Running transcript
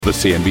The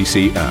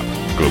CNBC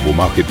app. Global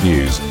market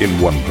news in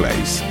one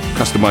place.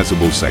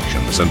 Customizable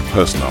sections and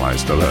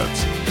personalized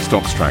alerts.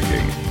 Stocks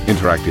tracking,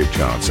 interactive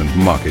charts and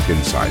market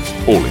insights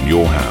all in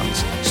your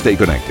hands. Stay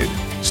connected.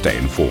 Stay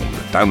informed.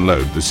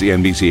 Download the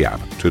CNBC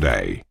app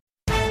today.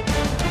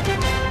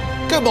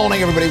 Good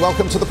morning, everybody.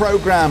 Welcome to the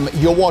program.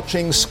 You're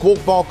watching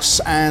Squawk Box,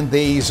 and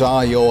these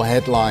are your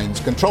headlines.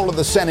 Control of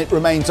the Senate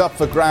remains up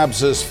for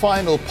grabs as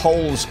final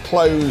polls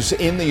close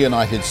in the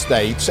United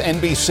States.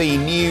 NBC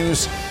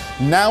News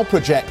now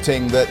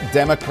projecting that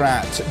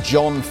Democrat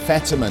John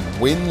Fetterman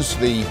wins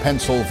the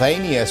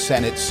Pennsylvania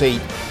Senate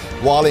seat,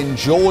 while in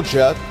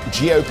Georgia,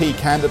 GOP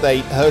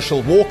candidate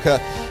Herschel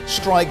Walker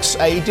strikes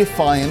a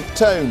defiant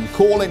tone,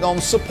 calling on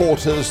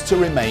supporters to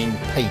remain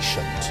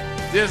patient.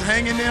 Just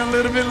hang in there a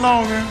little bit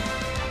longer,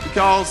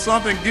 because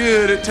something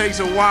good, it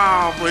takes a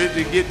while for it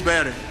to get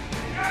better.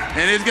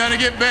 And it's going to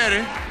get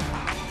better.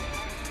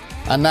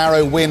 A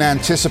narrow win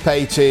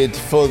anticipated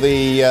for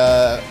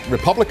the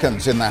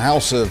Republicans in the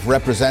House of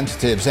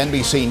Representatives.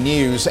 NBC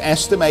News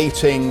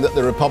estimating that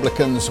the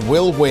Republicans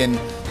will win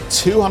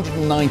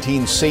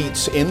 219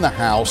 seats in the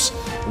House,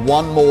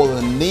 one more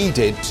than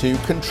needed to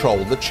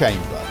control the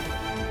chamber.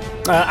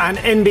 An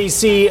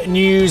NBC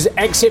News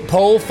exit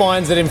poll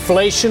finds that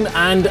inflation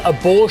and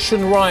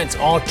abortion rights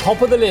are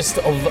top of the list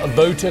of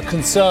voter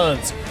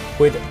concerns,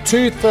 with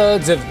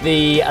 2/3 of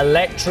the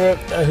electorate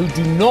who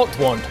do not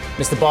want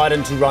Mr.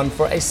 Biden to run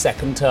for a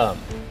second term.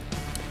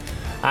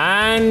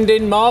 And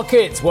in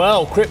markets,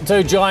 well,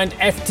 crypto giant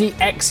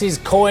FTX's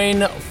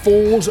coin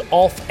falls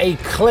off a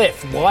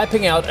cliff,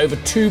 wiping out over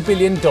 $2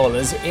 billion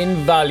in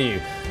value.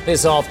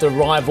 This after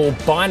rival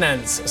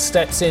Binance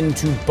steps in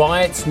to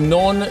buy its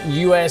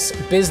non-US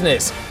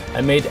business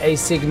amid a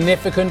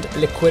significant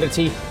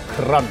liquidity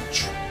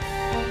crunch.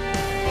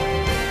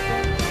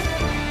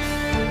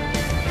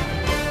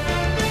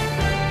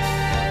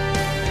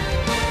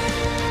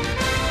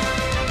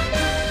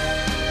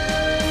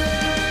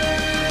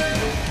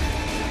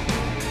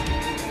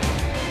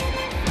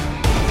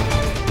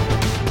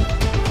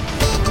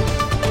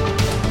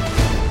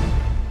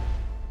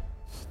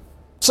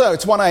 So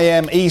it's 1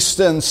 a.m.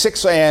 Eastern,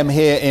 6 a.m.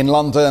 here in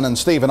London, and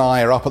Steve and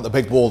I are up at the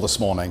big wall this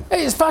morning.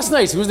 It's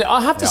fascinating, wasn't it?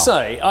 I have to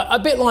say, a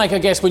bit like, I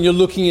guess, when you're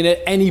looking at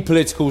any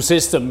political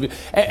system,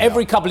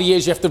 every couple of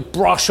years you have to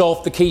brush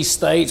off the key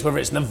states, whether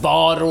it's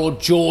Nevada or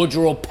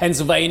Georgia or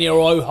Pennsylvania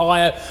or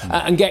Ohio,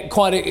 and get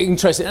quite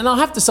interested. And I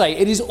have to say,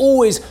 it is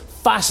always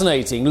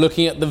fascinating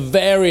looking at the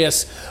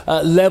various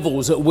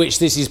levels at which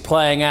this is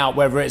playing out,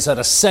 whether it's at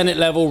a Senate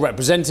level,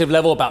 representative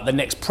level, about the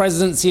next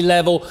presidency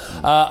level,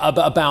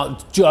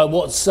 about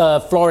what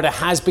Florida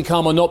has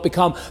become or not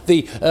become,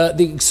 the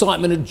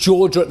excitement at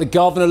Georgia at the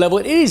governor level.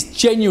 It is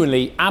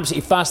genuinely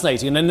absolutely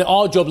fascinating. And then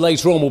our job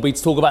later on will be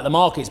to talk about the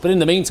markets. But in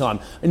the meantime,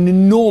 an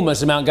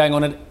enormous amount going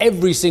on at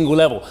every single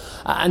level.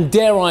 And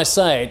dare I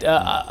say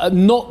it,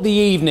 not the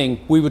evening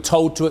we were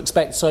told to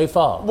expect so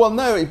far. Well,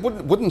 no, it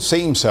wouldn't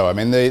seem so. I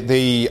mean,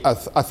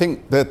 I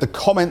think that the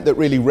comment that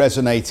really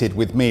resonated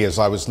with me as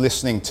I was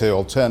listening to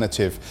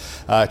alternative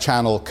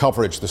channel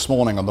coverage this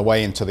morning on the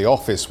way into the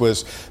office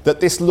was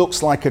that this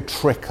looks like a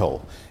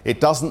trickle. It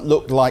doesn't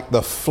look like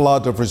the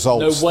flood of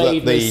results. No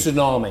wave, no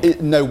tsunami.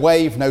 No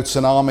wave, no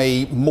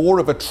tsunami, more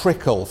of a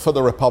trickle for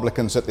the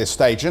Republicans at this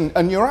stage.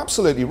 And you're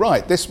absolutely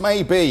right. This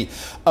may be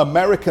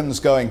Americans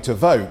going to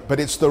vote, but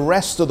it's the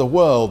rest of the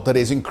world that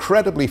is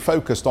incredibly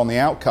focused on the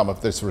outcome of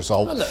this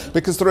result,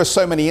 because there are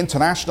so many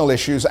international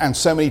issues and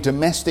so many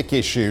domestic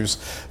issues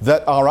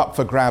that are up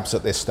for grabs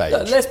at this stage.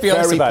 Let's be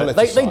honest about it.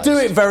 They do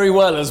it very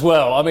well as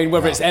well. I mean,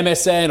 whether it's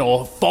MSN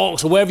or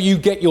Fox or wherever you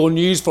get your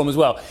news from as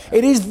well.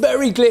 It is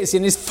very glitzy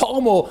and it's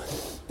far more,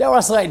 dare I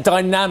say,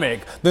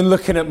 dynamic than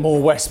looking at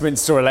more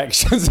Westminster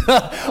elections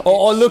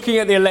or looking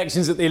at the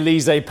elections at the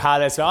Elysee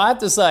Palace. I have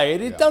to say,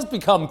 it does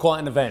become quite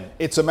an event.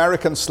 It's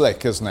American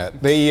slick, isn't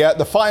it?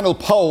 The final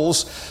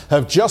polls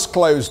have just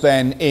closed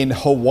then in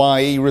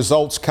Hawaii.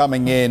 Results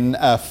coming in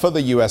for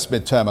the US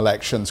midterm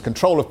elections.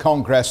 Control of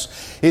Congress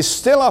is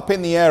still up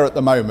in the air at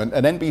the moment.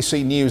 An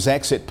NBC News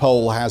exit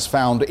poll has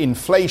found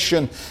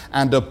inflation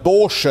and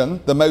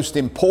abortion the most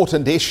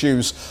important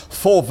issues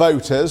for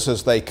voters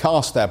as they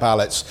cast their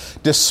ballots,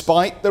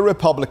 despite the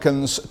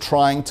Republicans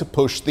trying to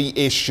push the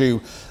issue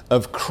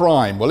of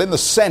crime. Well, in the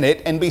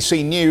Senate,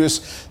 NBC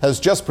News has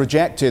just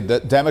projected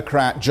that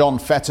Democrat John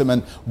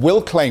Fetterman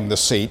will claim the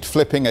seat,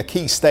 flipping a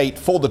key state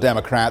for the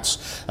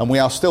Democrats. And we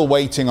are still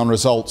waiting on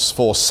results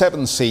for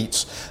 7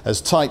 seats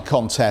as tight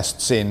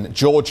contests in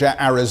Georgia,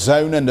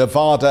 Arizona,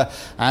 Nevada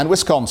and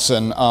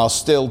Wisconsin are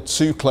still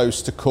too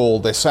close to call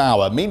this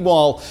hour.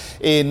 Meanwhile,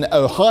 in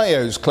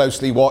Ohio's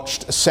closely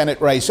watched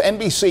Senate race,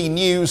 NBC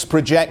News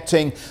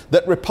projecting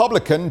that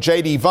Republican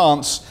J.D.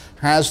 Vance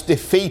has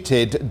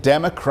defeated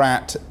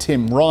Democrat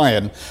Tim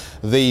Ryan.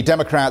 The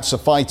Democrats are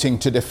fighting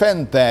to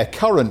defend their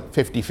current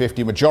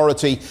 50-50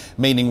 majority,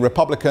 meaning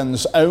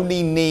Republicans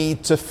only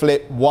need to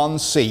flip one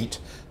seat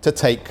to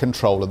take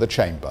control of the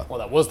chamber. Well,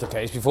 that was the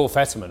case before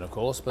Fetterman, of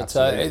course, but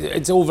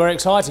it's all very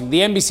exciting. The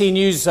NBC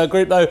News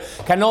group, though,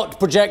 cannot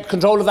project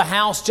control of the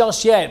House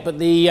just yet, but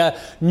the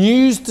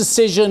News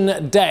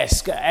Decision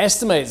Desk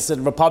estimates that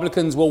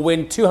Republicans will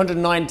win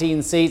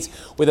 219 seats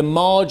with a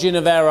margin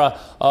of error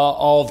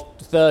of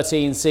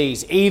 13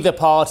 seats. Either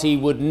party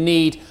would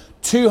need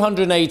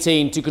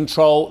 218 to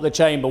control the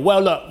chamber. Well,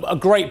 look, a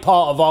great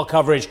part of our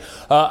coverage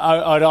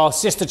at our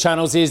sister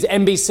channels is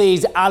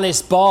NBC's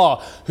Alice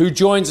Barr, who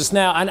joins us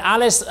now. And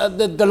Alice,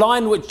 the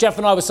line which Jeff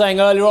and I were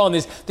saying earlier on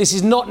is this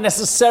is not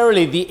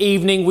necessarily the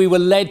evening we were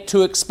led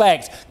to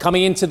expect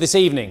coming into this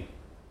evening.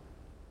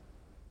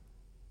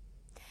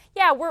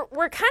 Yeah,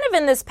 we're kind of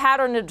in this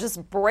pattern of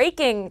just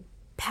breaking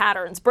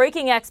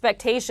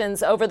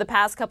expectations over the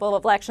past couple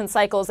of election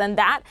cycles, and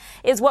that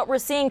is what we're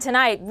seeing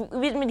tonight.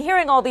 We've been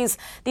hearing all these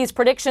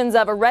predictions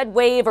of a red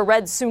wave, a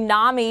red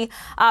tsunami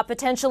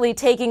potentially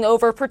taking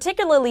over,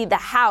 particularly the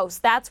House.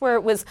 That's where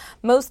it was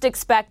most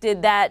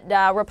expected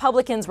that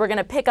Republicans were going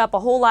to pick up a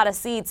whole lot of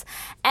seats,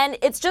 and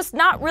it's just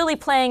not really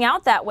playing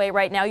out that way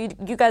right now. You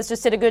guys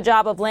just did a good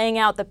job of laying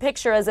out the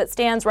picture as it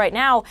stands right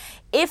now.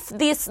 If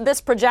this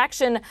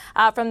projection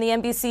from the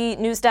NBC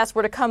News Desk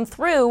were to come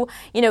through,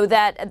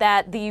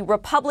 that the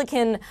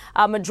Republican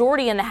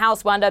majority in the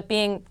House wound up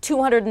being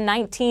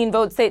 219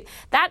 votes.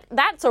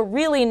 That's a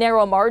really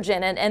narrow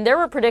margin. And there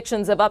were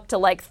predictions of up to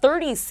like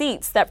 30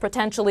 seats that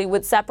potentially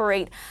would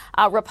separate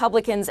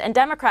Republicans and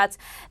Democrats.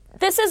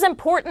 This is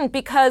important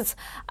because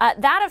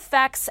that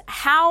affects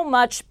how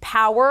much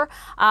power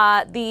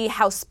the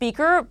House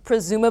Speaker,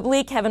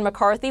 presumably Kevin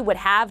McCarthy, would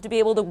have to be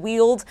able to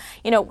wield,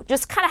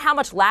 just kind of how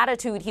much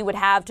latitude he would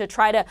have to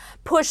try to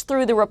push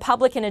through the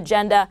Republican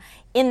agenda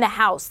in the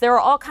House. There are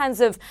all kinds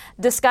of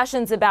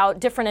discussions about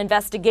different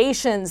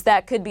investigations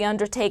that could be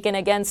undertaken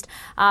against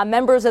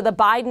members of the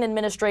Biden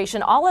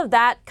administration. All of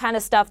that kind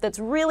of stuff that's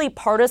really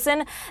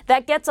partisan,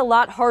 that gets a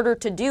lot harder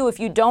to do if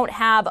you don't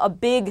have a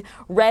big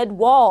red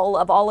wall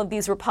of all of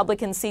these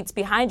Republican seats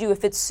behind you.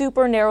 If it's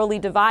super narrowly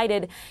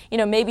divided,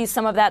 maybe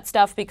some of that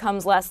stuff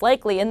becomes less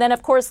likely. And then,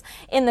 of course,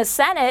 in the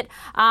Senate,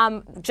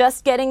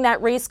 just getting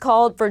that race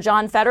called for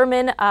John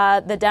Fetterman,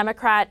 the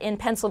Democrat in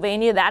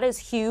Pennsylvania, that is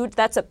huge.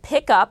 That's a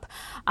pickup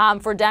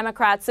for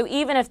Democrats. So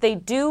even if they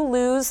do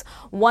lose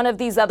one of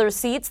these other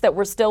seats that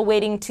we're still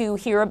waiting to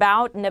hear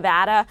about,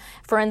 Nevada,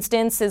 for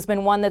instance, has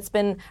been one that's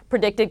been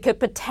predicted could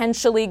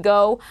potentially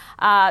go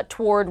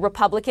toward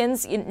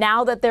Republicans.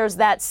 Now that there's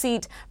that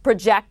seat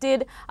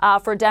projected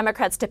for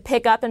Democrats to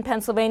pick up in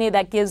Pennsylvania,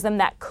 that gives them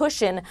that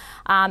cushion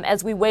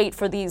as we wait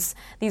for these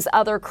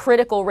other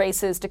critical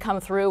races to come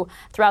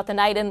throughout the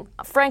night. And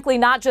frankly,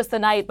 not just the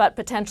night, but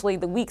potentially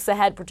the weeks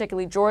ahead,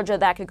 particularly Georgia,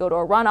 that could go to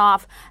a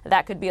runoff.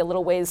 That could be a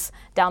little ways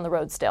down the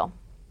road still.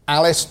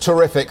 Alice,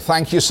 terrific.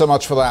 Thank you so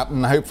much for that.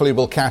 And hopefully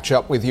we'll catch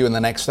up with you in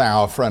the next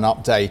hour for an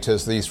update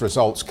as these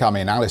results come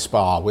in. Alice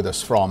Barr with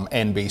us from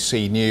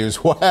NBC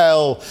News.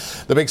 Well,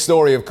 the big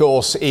story, of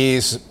course,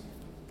 is,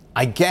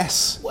 I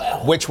guess,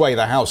 which way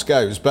the House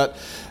goes. But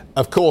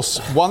of course,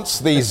 once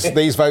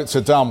these votes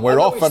are done, we're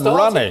off and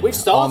running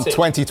on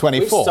 2024.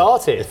 We've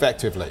started.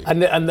 Effectively.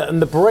 And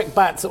the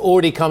brickbats are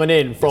already coming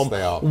in from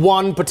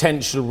one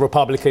potential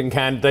Republican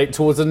candidate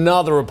towards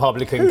another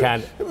Republican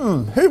candidate.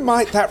 Who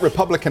might that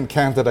Republican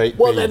candidate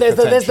be? Well,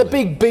 there's the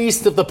big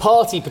beast of the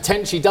party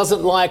potentially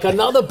doesn't like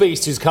another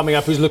beast who's coming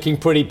up who's looking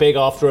pretty big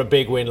after a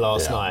big win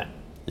last night.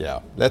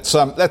 Yeah,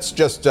 let's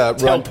just tell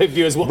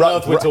viewers what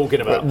on earth we're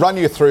talking about. Run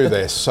you through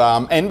this.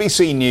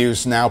 NBC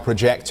News now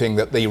projecting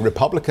that the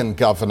Republican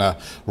governor,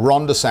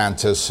 Ron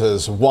DeSantis,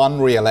 has won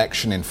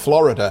re-election in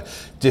Florida,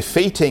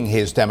 defeating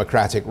his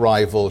Democratic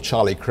rival,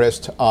 Charlie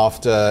Crist,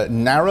 after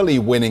narrowly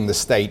winning the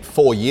state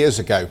 4 years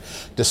ago.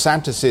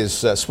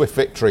 DeSantis' swift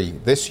victory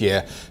this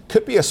year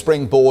could be a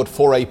springboard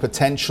for a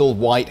potential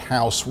White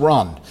House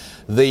run.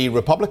 The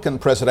Republican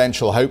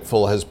presidential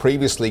hopeful has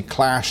previously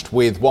clashed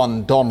with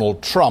one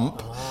Donald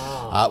Trump,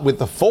 with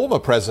the former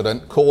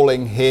president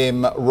calling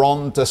him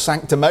Ron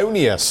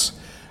DeSanctimonious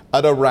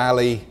at a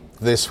rally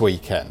this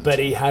weekend. But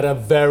he had a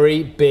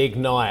very big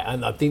night.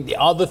 And I think the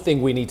other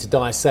thing we need to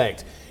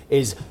dissect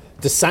is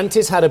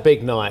DeSantis had a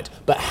big night,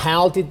 but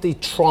how did the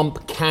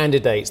Trump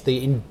candidates,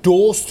 the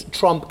endorsed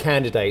Trump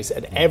candidates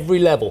at every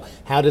level,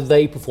 how did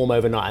they perform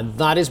overnight? And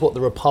that is what the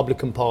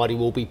Republican Party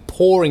will be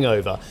poring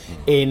over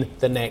in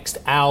the next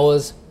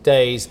hours,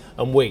 days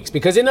and weeks.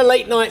 Because in a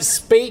late night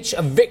speech,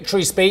 a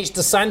victory speech,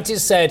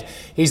 DeSantis said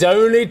he's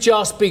only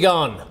just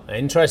begun.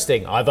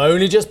 Interesting. I've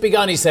only just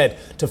begun, he said,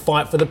 to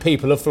fight for the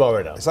people of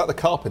Florida. Is that the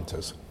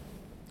Carpenters?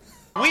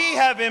 We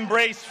have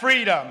embraced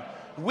freedom.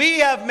 We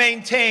have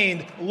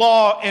maintained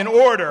law and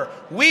order.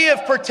 We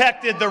have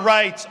protected the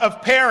rights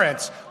of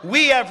parents.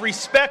 We have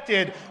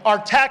respected our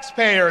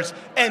taxpayers,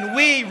 and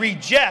we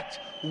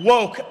reject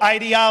woke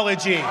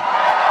ideology.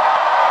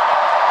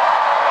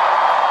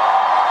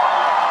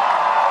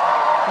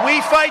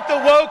 We fight the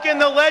woke in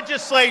the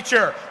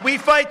legislature. We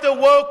fight the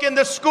woke in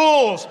the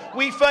schools.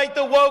 We fight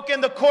the woke in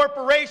the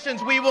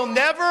corporations. We will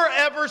never,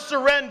 ever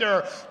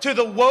surrender to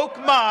the woke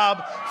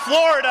mob.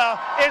 Florida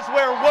is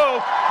where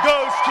woke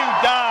goes to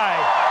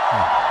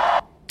die.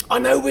 I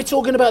know we're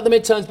talking about the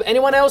midterms, but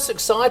anyone else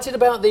excited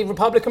about the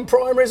Republican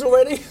primaries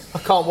already? I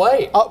can't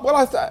wait.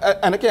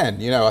 And again,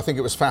 I think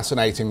it was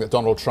fascinating that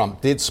Donald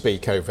Trump did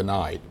speak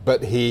overnight,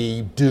 but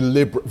he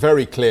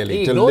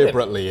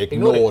deliberately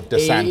ignored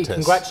DeSantis. He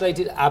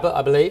congratulated Abbott,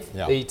 I believe,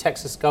 the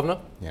Texas governor.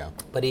 Yeah.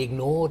 But he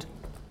ignored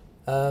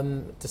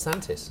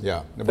DeSantis.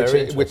 Yeah,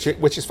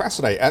 which is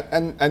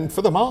fascinating, and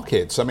for the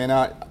markets. I mean,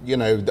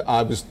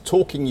 I was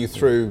talking you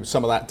through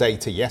some of that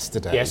data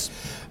yesterday. Yes.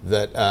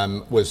 That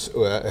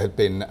had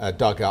been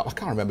dug up. I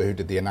can't remember who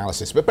did the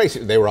analysis, but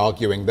basically they were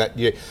arguing that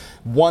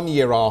 1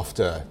 year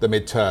after the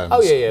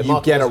midterms, you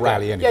get a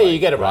rally anyway. Yeah, you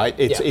get a rally. Right?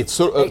 It's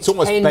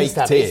almost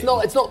baked in. It's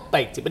not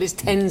baked in, but it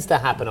tends to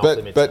happen after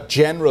the midterms. But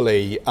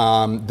generally,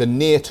 the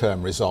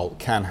near-term result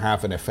can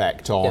have an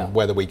effect on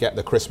whether we get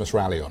the Christmas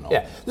rally or not.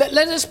 Yeah.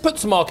 Let us put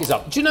some markets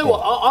up. Do you know what?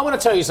 I want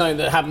to tell you something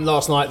that happened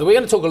last night that we're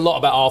going to talk a lot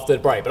about after the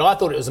break, but I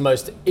thought it was the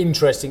most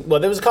interesting.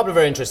 Well, there was a couple of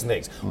very interesting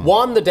things.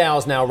 One, the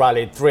Dow's now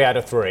rallied 3 out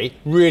of 3.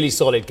 Really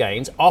solid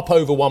gains, up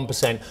over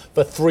 1%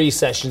 for 3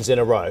 sessions in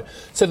a row.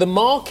 So the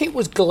market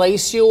was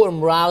glacial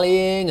and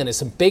rallying, and there's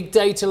some big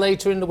data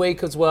later in the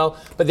week as well.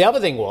 But the other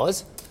thing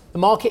was, the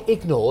market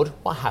ignored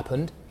what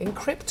happened in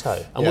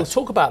crypto. And we'll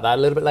talk about that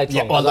a little bit later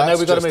on. Well, I know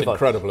we've got to move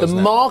on. The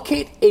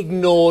market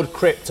ignored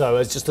crypto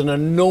as just an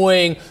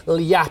annoying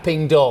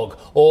yapping dog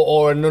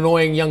or an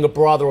annoying younger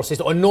brother or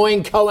sister or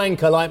annoying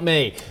co-anchor like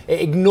me. It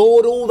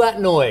ignored all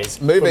that noise.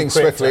 Moving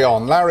swiftly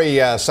on, Larry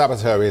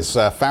Sabato is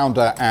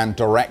founder and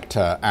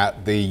director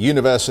at the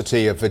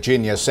University of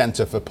Virginia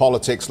Center for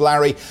Politics.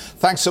 Larry,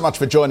 thanks so much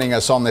for joining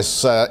us on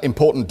this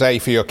important day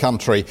for your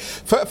country.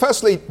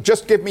 Firstly,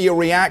 just give me your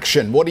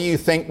reaction. What do you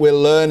think we're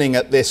learning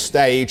at this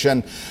stage,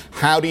 and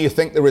how do you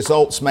think the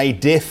results may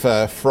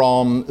differ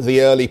from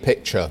the early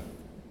picture?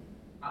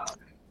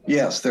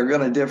 Yes, they're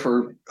going to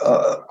differ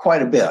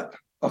quite a bit,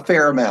 a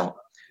fair amount,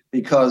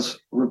 because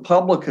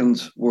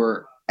Republicans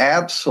were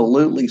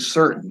absolutely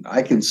certain.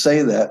 I can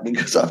say that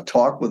because I've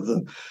talked with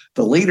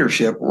the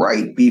leadership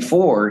right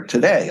before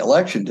today,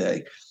 Election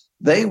Day.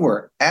 They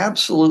were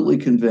absolutely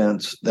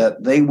convinced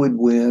that they would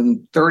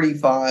win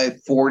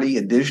 35, 40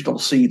 additional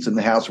seats in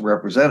the House of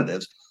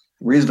Representatives.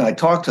 The reason I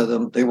talked to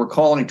them, they were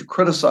calling to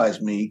criticize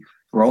me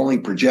for only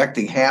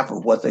projecting half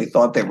of what they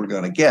thought they were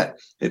going to get.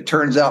 It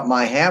turns out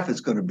my half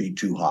is going to be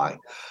too high.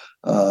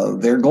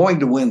 They're going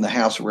to win the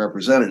House of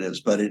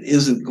Representatives, but it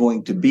isn't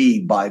going to be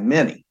by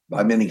many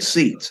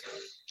seats.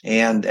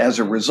 And as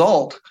a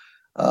result,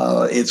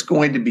 it's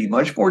going to be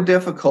much more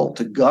difficult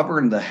to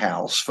govern the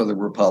House for the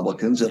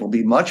Republicans. It'll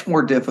be much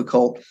more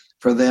difficult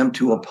for them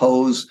to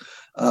oppose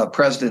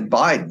President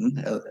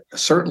Biden,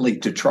 certainly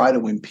to try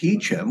to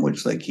impeach him,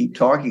 which they keep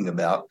talking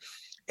about.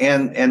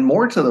 And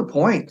more to the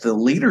point, the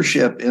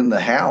leadership in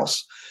the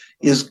House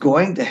is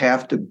going to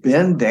have to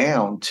bend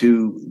down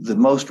to the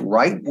most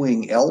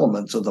right-wing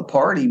elements of the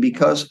party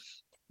because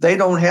they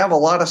don't have a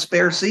lot of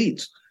spare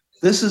seats.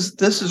 This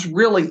is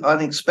really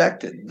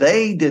unexpected.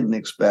 They didn't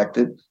expect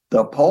it.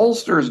 The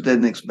pollsters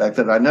didn't expect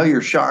it. I know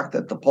you're shocked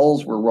that the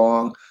polls were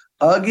wrong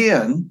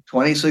again,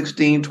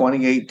 2016,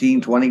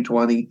 2018,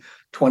 2020,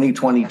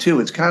 2022.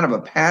 It's kind of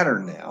a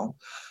pattern now.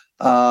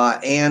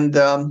 And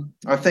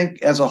I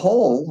think as a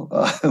whole,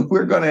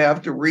 we're going to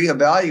have to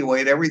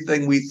reevaluate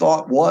everything we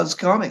thought was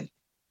coming.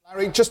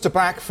 Larry, just to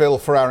backfill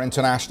for our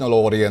international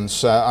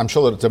audience, I'm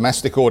sure the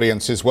domestic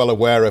audience is well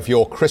aware of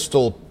your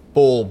crystal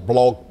ball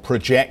blog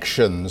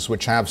projections,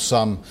 which have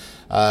some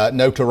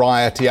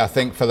notoriety, I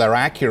think, for their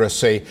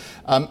accuracy.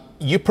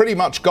 You pretty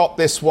much got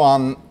this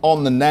one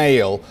on the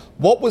nail.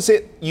 What was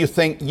it you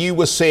think you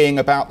were seeing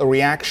about the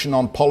reaction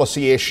on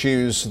policy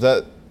issues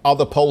that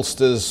other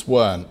pollsters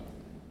weren't?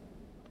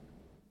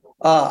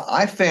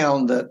 I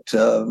found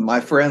that my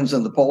friends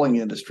in the polling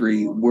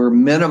industry were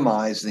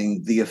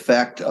minimizing the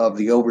effect of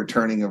the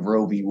overturning of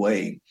Roe v.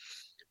 Wade.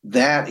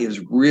 That is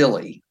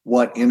really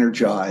what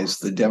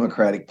energized the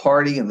Democratic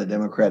Party and the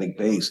Democratic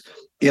base.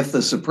 If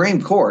the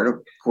Supreme Court, of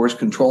course,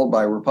 controlled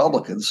by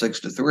Republicans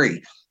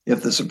 6-3,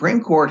 if the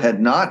Supreme Court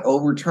had not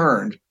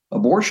overturned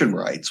abortion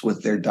rights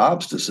with their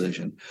Dobbs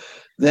decision,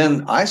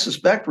 then I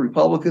suspect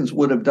Republicans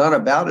would have done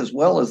about as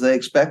well as they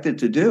expected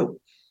to do.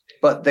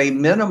 But they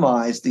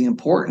minimized the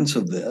importance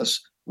of this,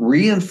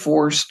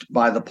 reinforced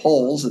by the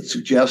polls that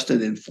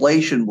suggested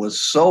inflation was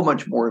so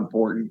much more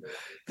important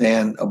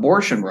than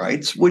abortion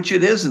rights, which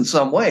it is in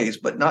some ways,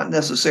 but not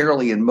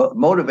necessarily in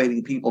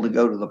motivating people to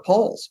go to the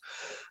polls.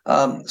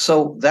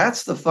 So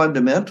that's the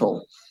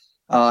fundamental.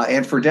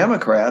 And for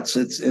Democrats,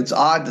 it's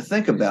odd to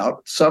think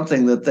about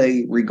something that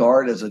they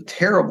regard as a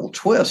terrible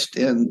twist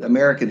in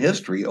American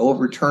history,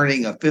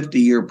 overturning a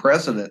 50-year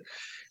precedent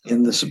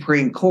in the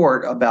Supreme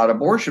Court about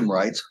abortion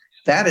rights.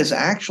 That has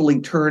actually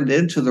turned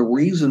into the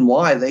reason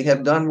why they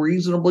have done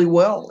reasonably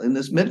well in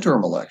this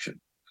midterm election.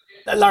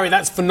 Larry,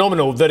 that's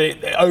phenomenal that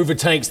it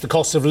overtakes the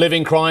cost of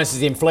living crisis,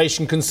 the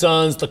inflation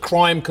concerns, the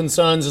crime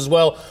concerns as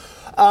well.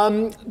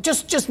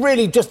 Just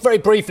very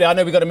briefly, I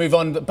know we've got to move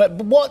on, but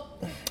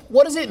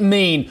what does it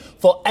mean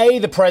for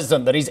the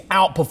president that he's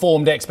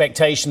outperformed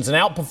expectations and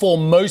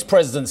outperformed most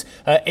presidents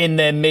in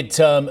their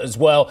midterm as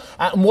well?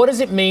 And what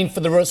does it mean for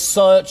the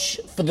research,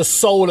 for the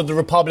soul of the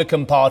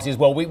Republican Party as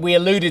well? We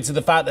alluded to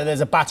the fact that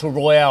there's a battle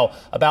royale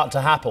about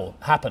to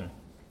happen.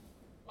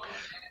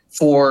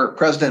 For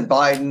President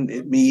Biden,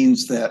 it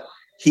means that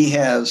he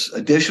has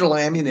additional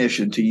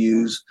ammunition to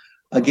use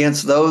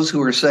against those who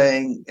are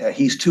saying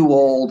he's too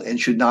old and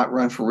should not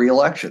run for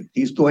re-election.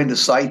 He's going to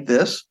cite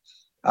this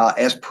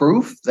as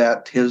proof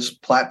that his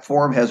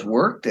platform has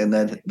worked and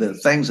that the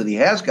things that he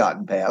has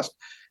gotten passed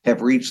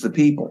have reached the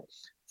people.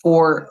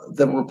 For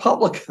the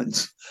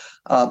Republicans,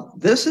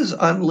 this has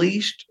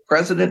unleashed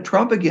President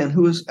Trump again,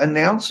 who is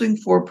announcing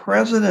for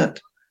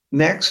president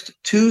next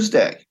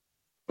Tuesday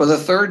for the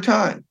third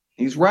time.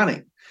 He's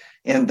running.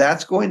 And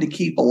that's going to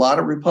keep a lot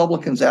of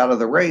Republicans out of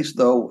the race,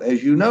 though,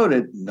 as you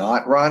noted,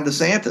 not Ron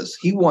DeSantis.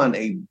 He won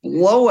a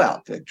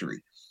blowout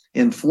victory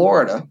in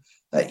Florida,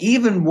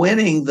 even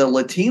winning the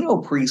Latino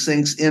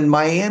precincts in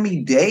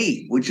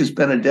Miami-Dade, which has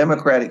been a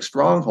Democratic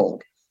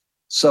stronghold.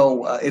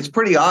 So it's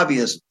pretty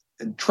obvious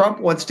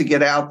Trump wants to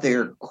get out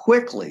there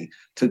quickly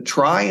to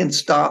try and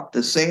stop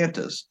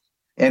DeSantis.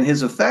 And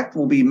his effect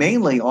will be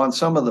mainly on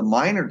some of the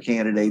minor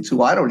candidates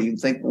who I don't even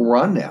think will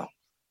run now.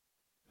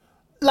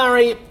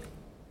 Larry,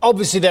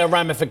 obviously there are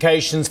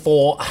ramifications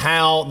for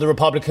how the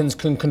Republicans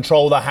can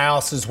control the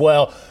House as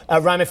well,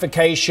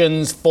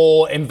 ramifications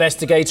for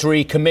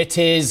investigatory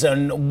committees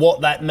and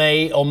what that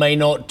may or may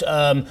not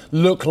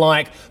look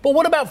like. But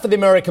what about for the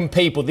American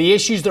people, the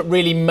issues that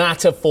really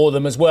matter for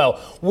them as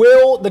well?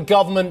 Will the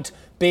government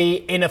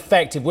be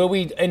ineffective? Will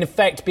we, in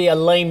effect, be a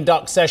lame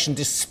duck session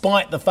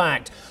despite the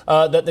fact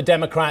that the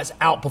Democrats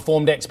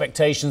outperformed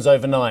expectations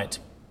overnight?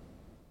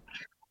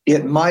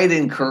 It might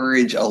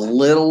encourage a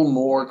little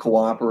more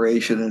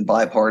cooperation and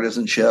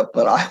bipartisanship,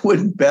 but I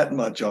wouldn't bet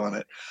much on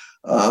it.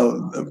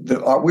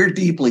 We're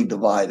deeply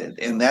divided,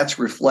 and that's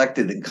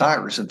reflected in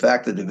Congress. In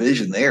fact, the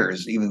division there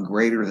is even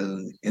greater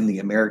than in the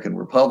American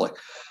Republic.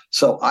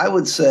 So I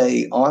would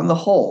say, on the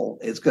whole,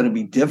 it's going to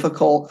be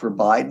difficult for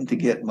Biden to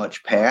get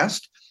much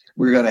passed.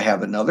 We're going to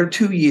have another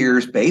 2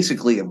 years,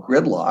 basically, of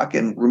gridlock.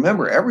 And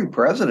remember, every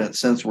president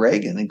since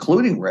Reagan,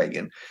 including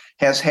Reagan,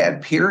 has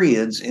had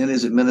periods in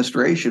his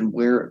administration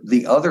where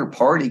the other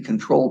party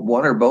controlled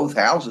one or both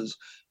houses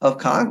of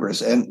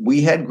Congress. And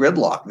we had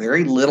gridlock.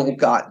 Very little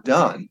got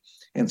done.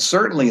 And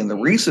certainly in the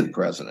recent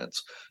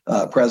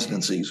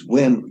presidencies,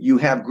 when you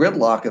have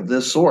gridlock of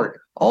this sort,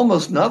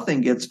 almost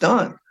nothing gets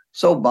done.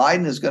 So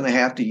Biden is going to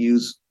have to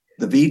use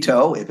the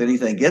veto if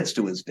anything gets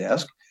to his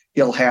desk.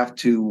 He'll have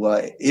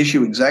to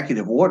issue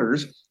executive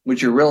orders,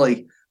 which are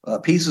really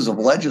pieces of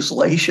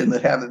legislation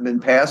that haven't been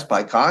passed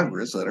by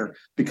Congress that are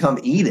become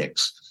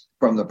edicts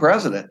from the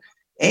president.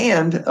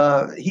 And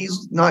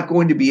he's not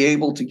going to be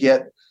able to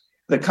get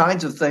the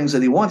kinds of things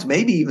that he wants,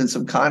 maybe even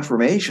some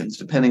confirmations,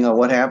 depending on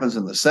what happens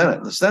in the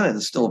Senate. The Senate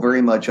is still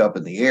very much up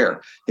in the air.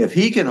 If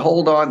he can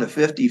hold on to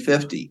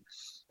 50-50,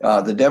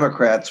 the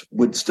Democrats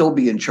would still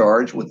be in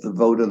charge with the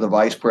vote of the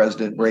vice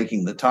president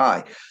breaking the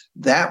tie.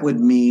 That would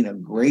mean a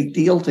great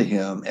deal to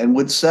him and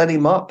would set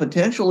him up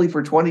potentially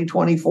for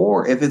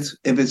 2024 if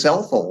his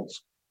health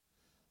holds.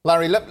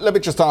 Larry, let me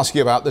just ask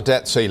you about the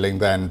debt ceiling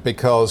then,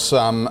 because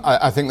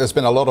I think there's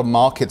been a lot of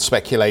market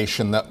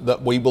speculation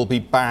that we will be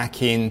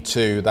back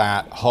into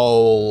that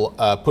whole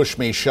push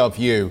me, shove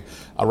you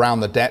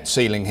around the debt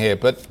ceiling here,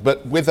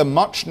 but with a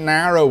much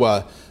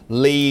narrower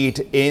lead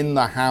in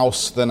the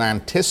House than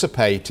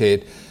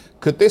anticipated.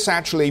 Could this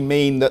actually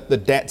mean that the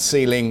debt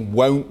ceiling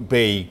won't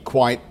be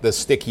quite the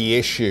sticky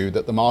issue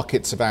that the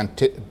markets have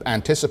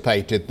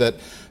anticipated,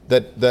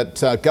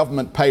 that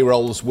government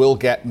payrolls will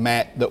get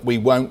met, that we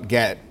won't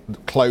get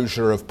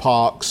closure of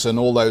parks and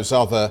all those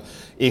other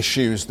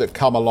issues that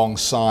come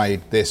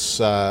alongside this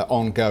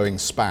ongoing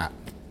spat?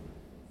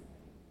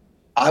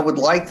 I would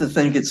like to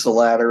think it's the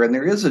latter, and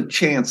there is a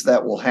chance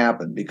that will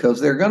happen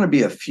because there are going to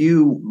be a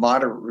few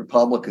moderate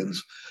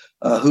Republicans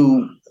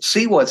who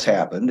see what's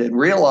happened and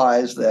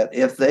realize that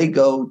if they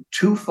go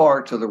too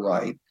far to the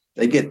right,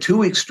 they get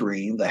too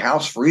extreme, the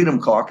House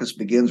Freedom Caucus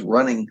begins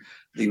running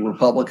the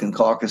Republican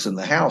caucus in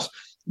the House,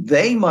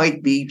 they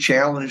might be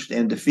challenged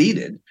and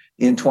defeated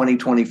in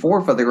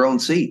 2024 for their own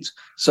seats.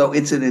 So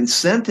it's an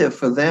incentive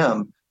for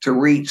them to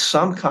reach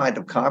some kind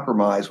of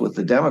compromise with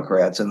the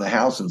Democrats in the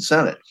House and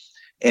Senate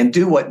and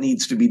do what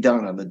needs to be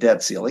done on the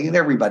debt ceiling. And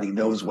everybody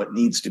knows what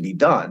needs to be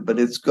done, but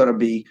it's going to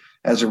be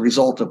as a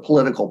result of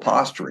political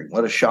posturing.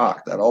 What a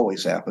shock. That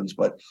always happens,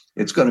 but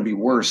it's going to be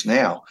worse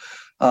now.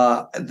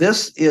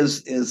 This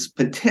is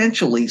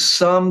potentially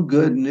some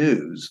good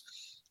news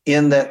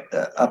in that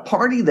a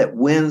party that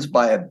wins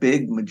by a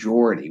big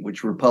majority,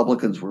 which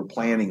Republicans were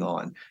planning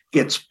on,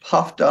 gets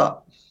puffed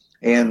up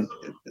and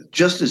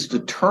just is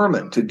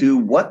determined to do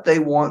what they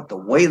want, the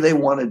way they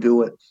want to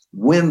do it,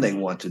 when they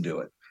want to do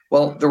it.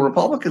 Well, the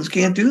Republicans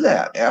can't do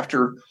that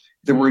after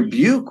the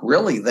rebuke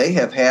really they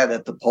have had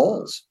at the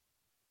polls.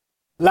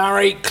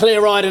 Larry,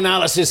 clear-eyed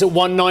analysis at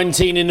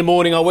 1:19 in the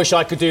morning. I wish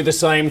I could do the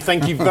same.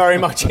 Thank you very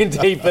much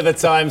indeed for the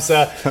time,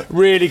 sir.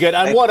 Really good.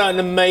 And what an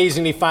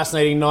amazingly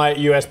fascinating night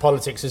US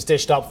politics has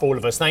dished up for all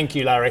of us. Thank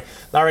you, Larry.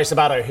 Larry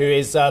Sabato, who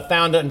is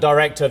founder and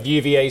director of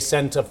UVA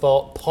Centre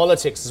for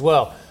Politics as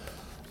well.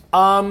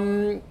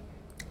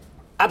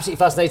 Absolutely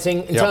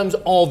fascinating in terms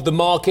of the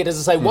market. As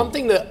I say, one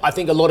thing that I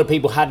think a lot of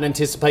people hadn't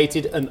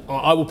anticipated, and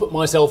I will put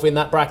myself in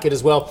that bracket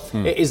as well,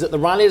 is that the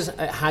rally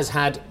has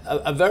had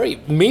a very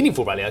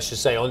meaningful rally, I should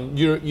say, on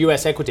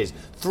US equities.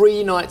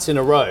 3 nights in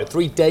a row,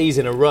 3 days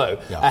in a row,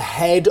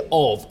 ahead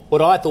of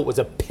what I thought was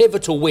a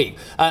pivotal week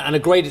and a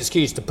great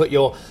excuse to put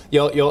your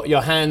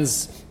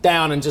hands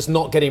down and just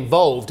not get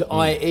involved,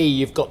 i.e.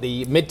 you've got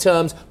the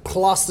midterms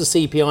plus the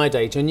CPI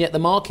data, and yet the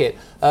market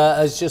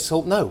has just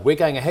thought, no, we're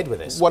going ahead with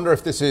this. Wonder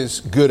if this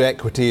is good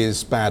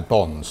equities, bad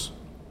bonds.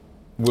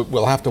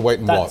 We'll have to wait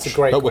and watch. That's a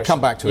great question. We'll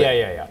come back to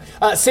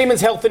it.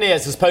 Siemens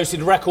Healthineers has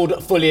posted record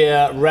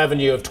full-year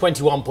revenue of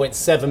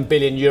 21.7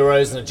 billion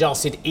euros and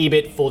adjusted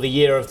EBIT for the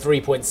year of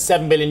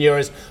 3.7 billion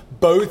euros,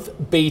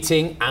 both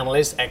beating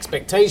analyst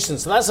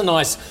expectations. So that's a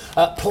nice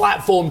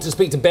platform to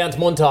speak to Bernd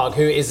Montag,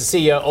 who is the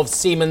CEO of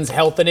Siemens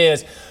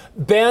Healthineers.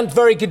 Bernd,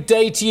 very good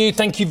day to you.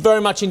 Thank you very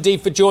much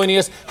indeed for joining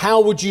us.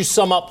 How would you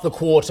sum up the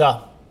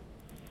quarter?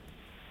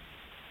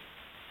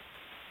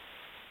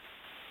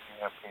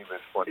 Happy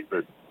with what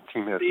the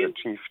team has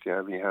achieved.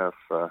 We have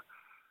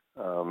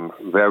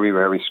very,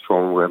 very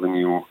strong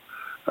revenue,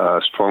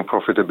 strong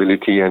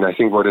profitability, and I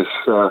think what is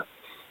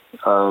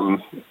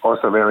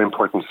also very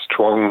important,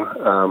 strong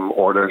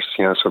orders,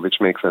 so which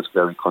makes us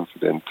very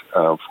confident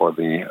for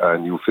the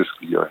new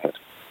fiscal year ahead.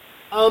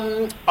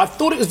 I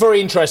thought it was very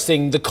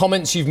interesting, the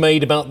comments you've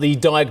made about the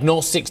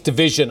diagnostics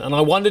division, and I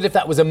wondered if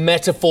that was a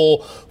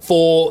metaphor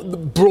for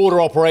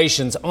broader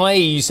operations, i.e.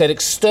 you said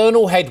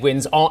external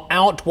headwinds are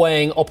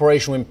outweighing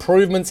operational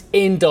improvements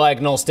in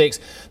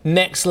diagnostics,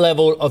 next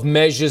level of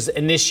measures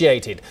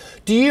initiated.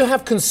 Do you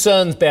have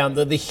concerns, Bernd,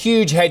 that the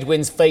huge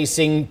headwinds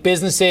facing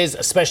businesses,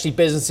 especially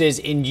businesses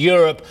in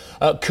Europe,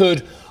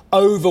 could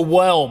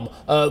overwhelm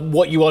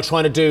what you are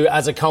trying to do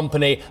as a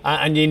company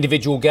and the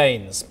individual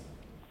gains?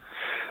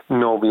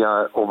 No, we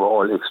are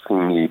overall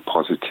extremely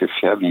positive.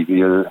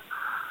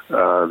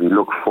 We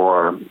look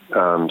for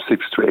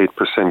 6 to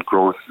 8%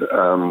 growth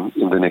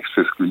in the next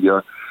fiscal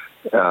year,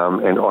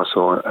 and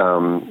also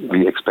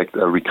we expect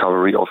a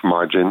recovery of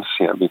margins.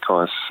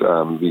 Because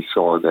we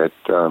saw that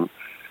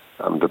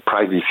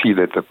we see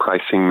that the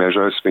pricing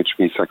measures which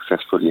we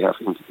successfully have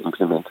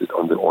implemented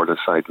on the order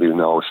side will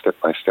now step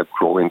by step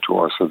grow into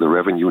also the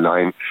revenue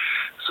line.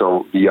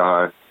 So we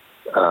are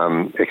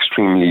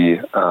extremely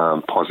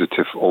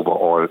positive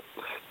overall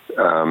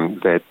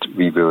that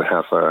we will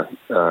have a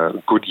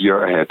good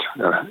year ahead,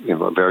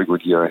 a very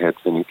good year ahead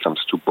when it comes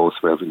to both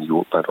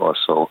revenue but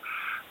also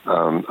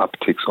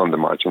upticks on the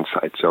margin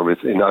side. So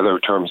in other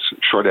terms,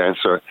 short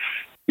answer,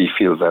 we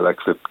feel well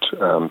equipped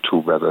to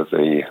weather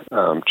the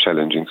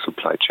challenging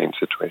supply chain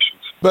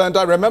situations. Bernd,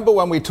 I remember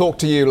when we talked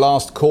to you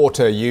last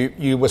quarter,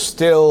 you were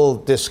still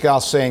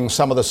discussing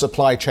some of the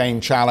supply chain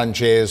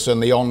challenges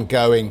and the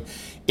ongoing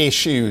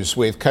issues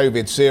with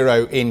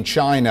COVID-0 in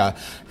China.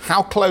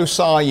 How close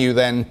are you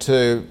then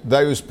to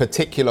those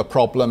particular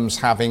problems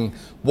having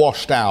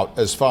washed out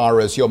as far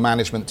as your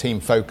management team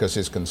focus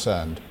is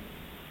concerned?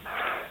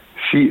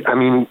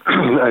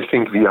 I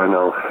think we are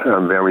now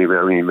very,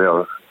 very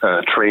well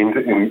trained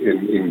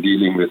in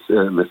dealing with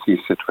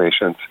these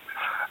situations.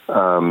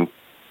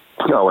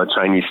 Our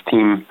Chinese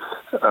team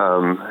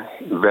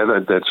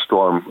weathered that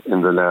storm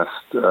in the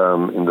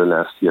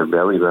last year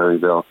very, very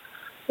well.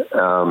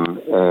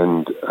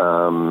 And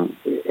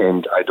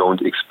I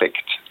don't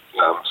expect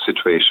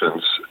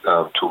situations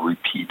to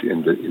repeat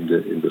in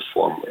the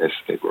form as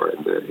they were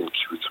in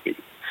Q3.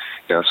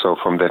 So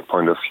from that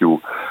point of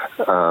view,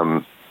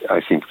 I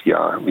think we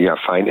are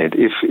fine. And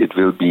if it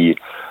will be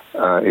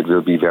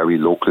very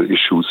local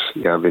issues,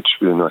 which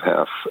will not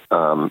have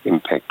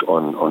impact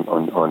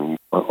on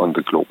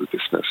the global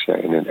business,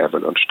 in an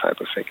avalanche type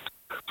effect.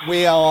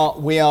 We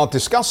are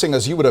discussing,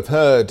 as you would have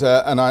heard,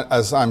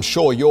 as I'm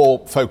sure you're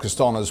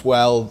focused on as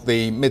well,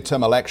 the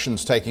midterm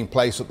elections taking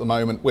place at the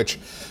moment, which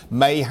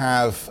may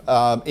have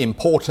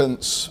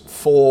importance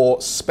for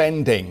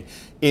spending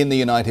in the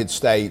United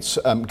States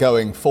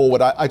going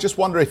forward. I just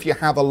wonder if you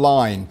have a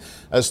line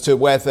as to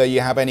whether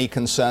you have any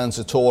concerns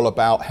at all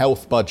about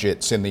health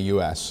budgets in the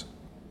US.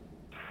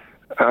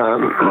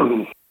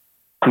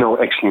 No,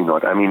 actually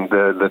not.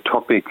 The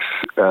topics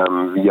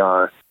we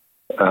are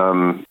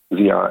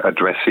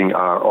addressing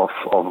are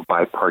of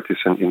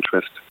bipartisan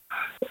interest,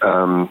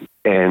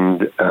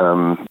 and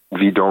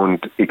we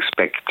don't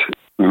expect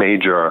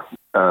major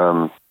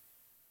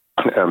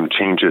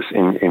changes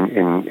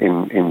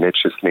in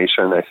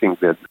legislation. I think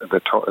that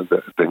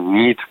the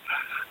need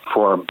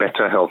for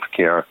better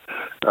healthcare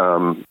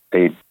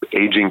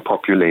aging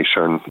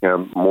population,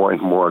 more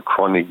and more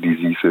chronic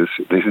diseases.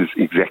 This is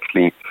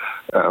exactly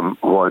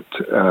what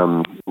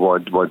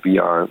we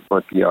are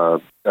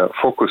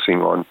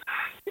focusing on,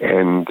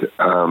 and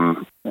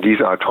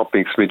these are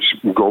topics which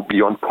go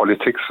beyond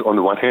politics on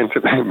the one hand,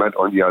 but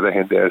on the other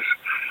hand,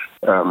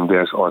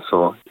 there's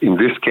also in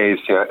this case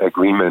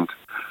agreement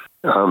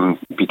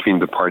between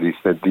the parties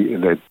that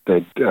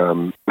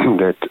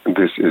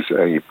this is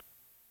a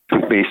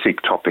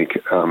basic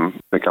topic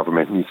the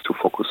government needs to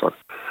focus on.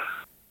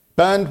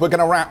 Bernd, we're going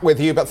to wrap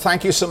with you, but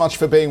thank you so much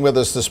for being with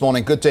us this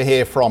morning. Good to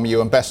hear from you,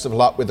 and best of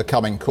luck with the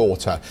coming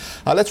quarter.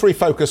 Let's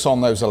refocus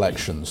on those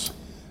elections.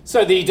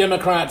 So the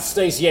Democrat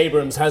Stacey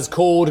Abrams has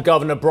called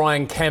Governor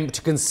Brian Kemp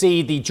to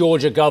concede the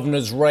Georgia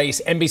governor's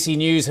race. NBC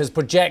News has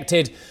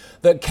projected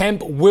that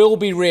Kemp will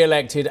be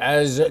re-elected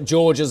as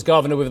Georgia's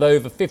governor with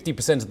over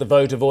 50% of the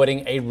vote,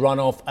 avoiding a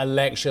runoff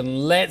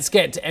election. Let's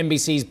get to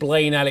NBC's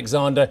Blaine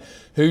Alexander,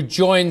 who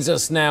joins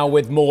us now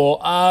with more.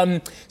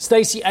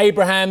 Stacey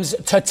Abrams,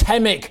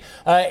 totemic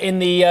in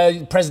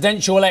the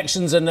presidential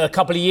elections and a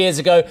couple of years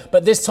ago,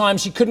 but this time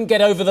she couldn't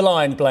get over the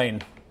line,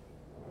 Blaine.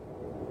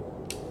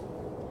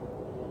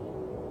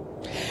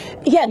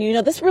 Yeah,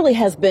 this really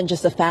has been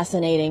just a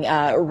fascinating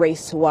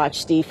race to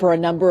watch, Steve, for a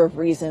number of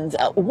reasons.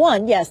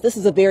 One, yes, this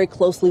is a very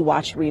closely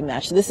watched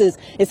rematch. This is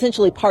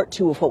essentially part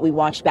two of what we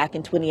watched back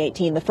in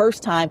 2018, the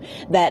first time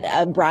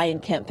that Brian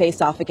Kemp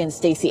faced off against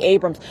Stacey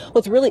Abrams.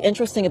 What's really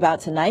interesting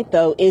about tonight,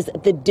 though, is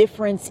the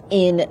difference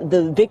in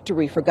the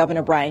victory for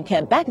Governor Brian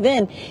Kemp. Back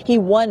then, he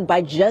won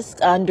by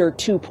just under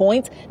 2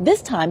 points.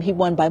 This time, he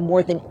won by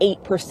more than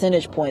 8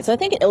 percentage points. So I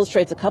think it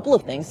illustrates a couple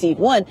of things, Steve.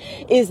 One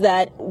is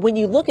that when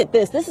you look at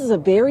this is a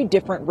very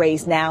different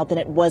race now than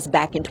it was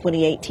back in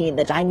 2018.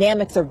 The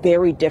dynamics are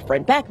very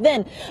different. Back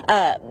then,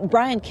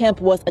 Brian Kemp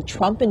was a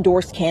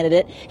Trump-endorsed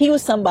candidate. He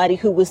was somebody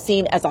who was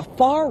seen as a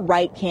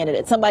far-right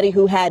candidate, somebody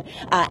who had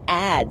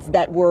ads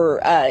that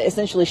were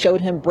essentially showed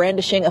him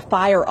brandishing a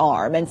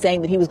firearm and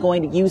saying that he was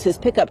going to use his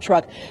pickup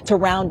truck to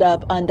round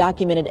up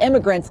undocumented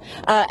immigrants.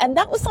 And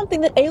that was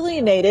something that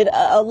alienated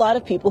a lot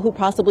of people who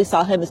possibly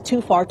saw him as too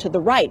far to the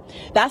right.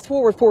 Fast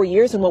forward 4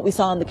 years, and what we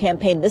saw in the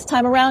campaign this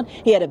time around,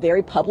 he had a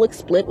very public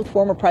split with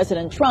former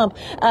President Trump,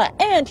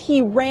 and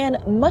he ran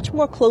much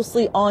more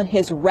closely on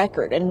his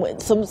record.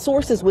 And some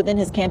sources within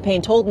his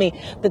campaign told me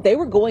that they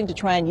were going to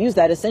try and use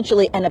that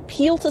essentially and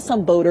appeal to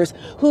some voters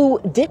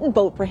who didn't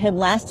vote for him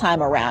last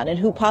time around and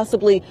who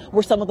possibly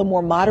were some of the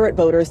more moderate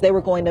voters. They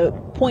were going to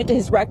point to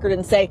his record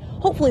and say,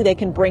 hopefully they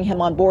can bring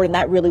him on board. And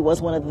that really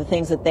was one of the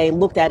things that they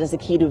looked at as a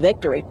key to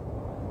victory.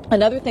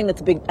 Another thing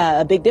that's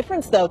a big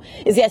difference, though,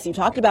 is, yes, you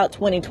talked about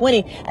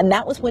 2020, and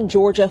that was when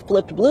Georgia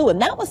flipped blue.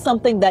 And that was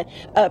something that,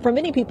 for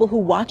many people who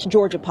watch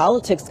Georgia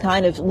politics,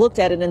 kind of looked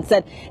at it and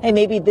said, hey,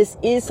 maybe this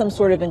is some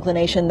sort of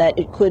inclination that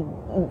it could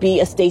be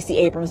a Stacey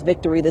Abrams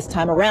victory this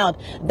time around.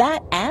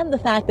 That and the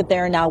fact that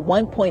there are now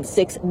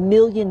 1.6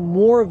 million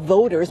more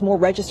voters, more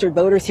registered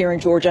voters here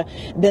in Georgia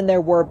than there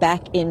were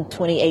back in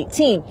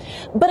 2018.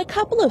 But a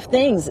couple of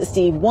things,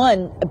 Steve.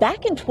 One,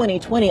 back in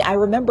 2020, I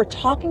remember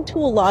talking to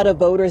a lot of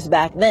voters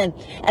back then,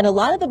 and a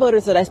lot of the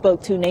voters that I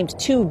spoke to named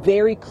two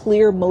very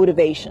clear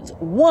motivations.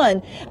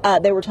 One,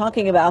 they were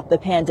talking about the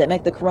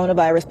pandemic, the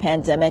coronavirus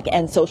pandemic,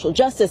 and social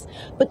justice.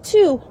 But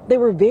two, they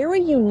were very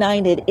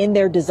united in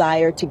their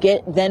desire to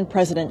get then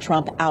President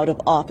Trump out of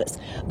office.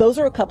 Those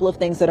are a couple of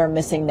things that are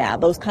missing now.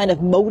 Those kind of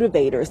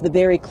motivators, the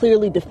very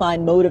clearly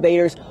defined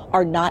motivators,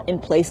 are not in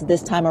place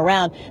this time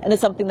around. And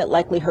it's something that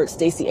likely hurt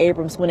Stacey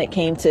Abrams when it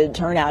came to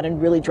turnout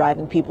and really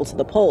driving people to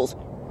the polls.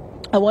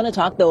 I want to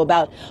talk, though,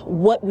 about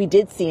what we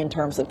did see in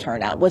terms of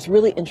turnout. What's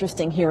really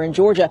interesting here in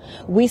Georgia,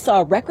 we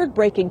saw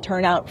record-breaking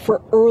turnout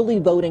for early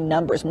voting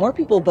numbers. More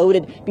people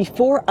voted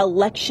before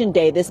Election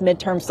Day, this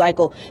midterm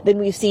cycle, than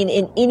we've seen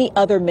in any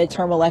other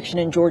midterm election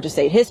in Georgia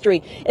state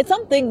history. It's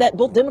something that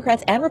both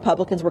Democrats and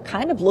Republicans were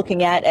kind of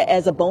looking at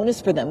as a bonus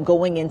for them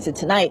going into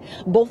tonight.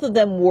 Both of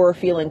them were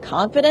feeling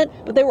confident,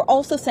 but they were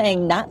also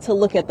saying not to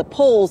look at the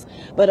polls,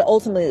 but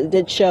ultimately it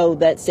did show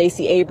that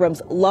Stacey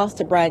Abrams lost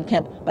to Brian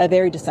Kemp by a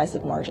very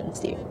decisive margin.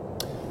 Steve.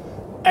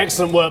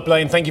 Excellent work,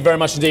 Blaine. Thank you very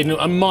much indeed.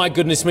 And my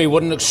goodness me,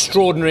 what an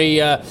extraordinary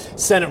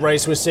Senate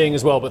race we're seeing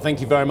as well. But thank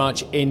you very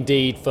much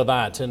indeed for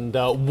that. And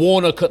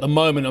Warnock at the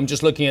moment, I'm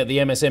just looking at the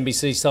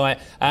MSNBC site,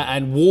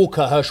 and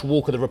Herschel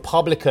Walker, the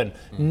Republican,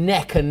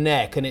 neck and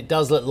neck. And it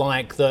does look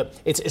like that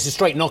it's a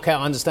straight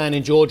knockout, I understand,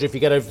 in Georgia. If you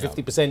get over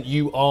 50%,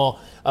 you are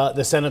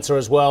the senator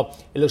as well.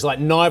 It looks like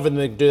neither of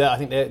them can do that. I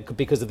think they're,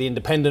 because of the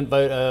independent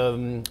vote,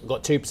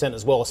 got 2%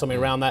 as well, or something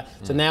around that.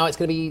 So now it's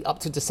going to be up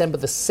to December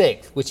the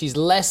 6th, which is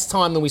less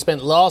time than we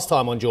spent last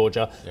time on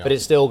Georgia, but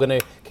it's still going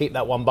to keep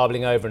that one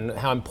bubbling over, and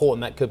how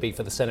important that could be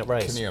for the Senate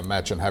race. Can you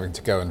imagine having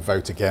to go and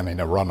vote again in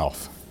a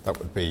runoff? That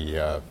would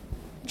be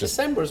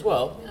December as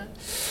well.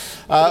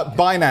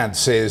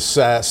 Binance is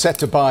set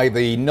to buy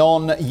the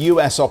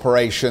non-US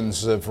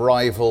operations of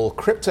rival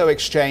crypto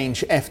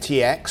exchange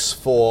FTX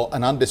for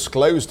an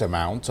undisclosed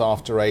amount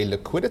after a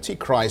liquidity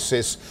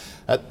crisis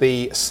at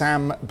the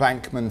Sam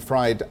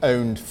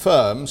Bankman-Fried-owned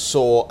firm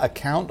saw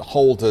account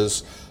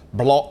holders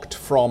blocked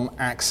from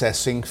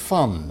accessing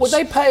funds. Would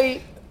they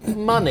pay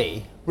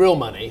money, real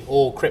money,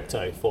 or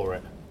crypto for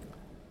it?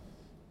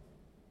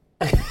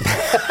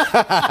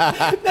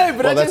 No,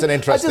 but that's an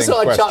interesting I just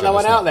thought I'd chuck that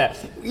one question, out there.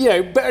 You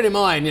know, bearing in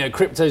mind,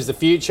 crypto's the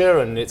future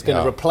and it's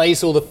going to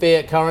replace all the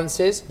fiat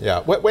currencies.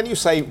 Yeah. When you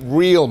say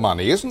real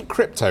money, isn't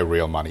crypto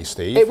real money,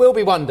 Steve? It will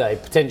be one day,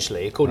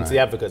 potentially, according to the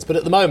advocates. But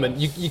at the moment,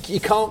 you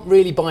can't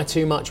really buy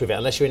too much with it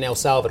unless you're in El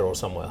Salvador or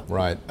somewhere.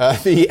 Right.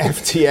 The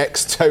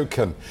FTX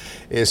token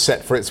is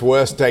set for its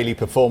worst daily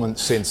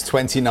performance since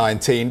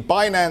 2019.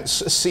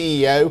 Binance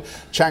CEO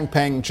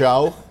Changpeng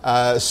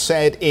Zhao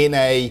said in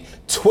a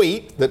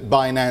tweet that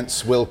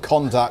Binance will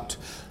conduct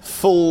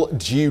full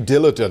due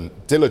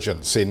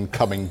diligence in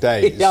coming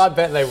days. Yeah, I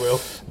bet they will.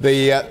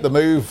 The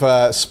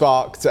move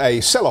sparked a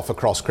sell-off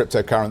across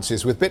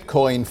cryptocurrencies, with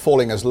Bitcoin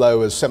falling as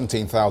low as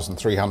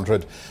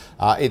 17,300,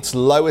 its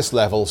lowest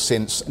level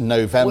since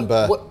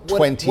November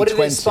 2020. What did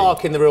it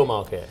spark in the real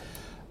market?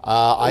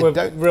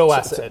 Real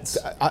assets.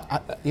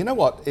 You know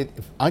what?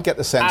 I get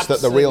the sense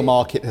that the real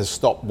market has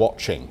stopped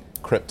watching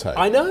crypto.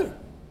 I know.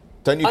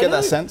 Don't you get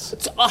that sense?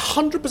 It's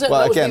 100%.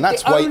 Well, again,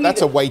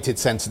 that's a weighted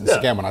sentence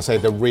again when I say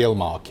the real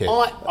market.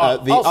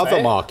 The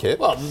other market.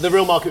 Well, the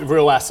real market with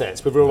real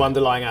assets, with real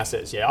underlying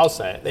assets. Yeah, I'll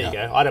say it. There you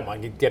go. I don't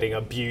mind getting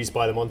abused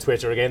by them on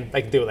Twitter again.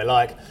 They can do what they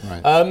like.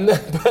 Right.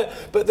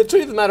 But the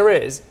truth of the matter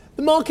is,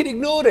 the market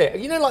ignored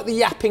it. You know, like the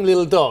yapping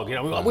little dog.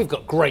 We've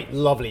got great,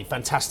 lovely,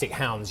 fantastic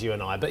hounds, you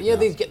and I. But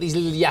they get these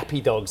little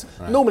yappy dogs.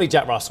 Right. Normally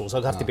Jack Russells,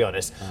 I'd have to be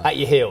honest, at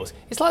your heels.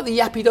 It's like the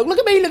yappy dog. Look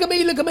at me, look at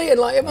me, look at me. And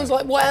like everyone's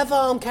like, whatever,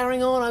 I'm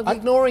carrying on. I'm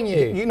ignoring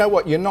you. You know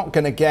what? You're not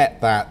going to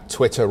get that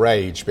Twitter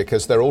rage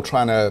because they're all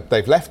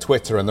they've left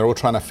Twitter and they're all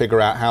trying to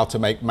figure out how to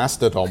make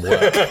Mastodon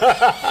work.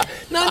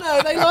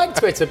 No, they like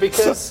Twitter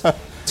because...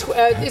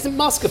 isn't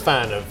Musk a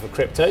fan of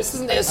crypto?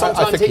 Doesn't he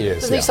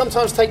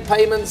sometimes take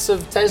payments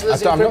of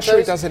Teslas? I'm not sure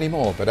he does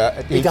anymore,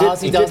 but he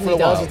doesn't. He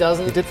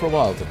doesn't. He did for a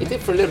while, didn't he? He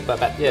did for a little bit,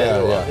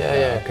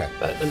 yeah. Okay.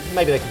 But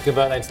maybe they can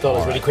convert that into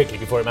dollars really quickly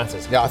before it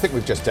matters. Yeah, I think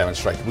we've just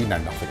demonstrated we know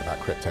nothing about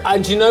crypto.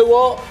 And you know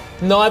what?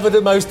 Neither do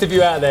most of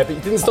you out there, but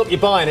it didn't stop you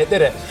buying it,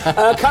 did it?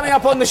 Coming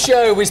up on the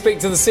show, we speak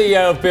to the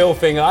CEO of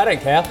Billfinger. I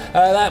don't care.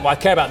 I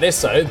care about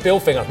this, though.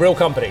 Billfinger, real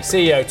company.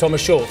 CEO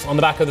Thomas Schultz on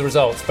the back of the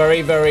results.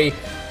 Very, very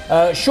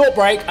short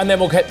break, and then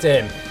we'll get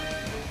to him.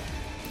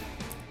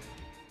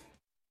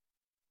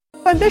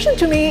 Ambition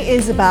to me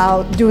is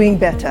about doing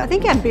better. I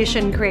think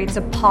ambition creates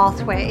a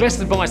pathway. The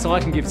best advice I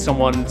can give to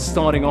someone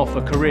starting off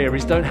a career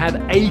is don't have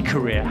a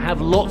career,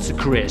 have lots of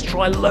careers.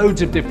 Try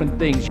loads of different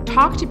things.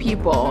 Talk to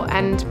people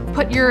and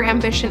put your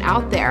ambition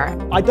out there.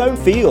 I don't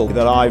feel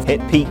that I've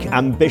hit peak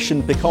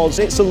ambition because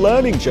it's a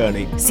learning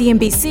journey.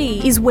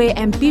 CNBC is where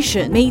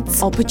ambition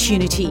meets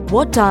opportunity.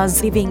 What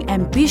does living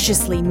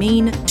ambitiously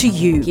mean to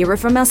you? Hear it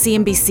from our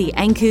CNBC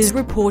anchors,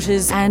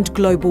 reporters, and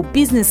global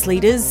business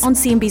leaders on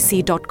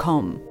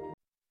CNBC.com.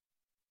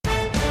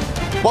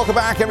 Welcome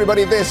back,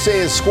 everybody. This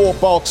is Squawk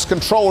Box.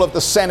 Control of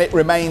the Senate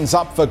remains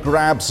up for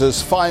grabs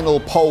as final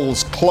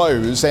polls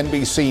close.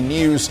 NBC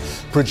News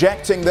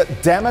projecting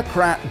that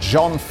Democrat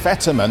John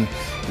Fetterman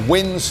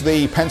wins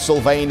the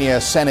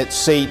Pennsylvania Senate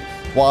seat,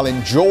 while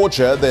in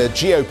Georgia, the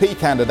GOP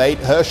candidate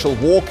Herschel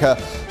Walker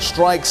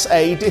strikes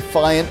a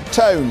defiant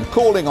tone,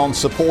 calling on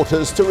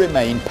supporters to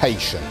remain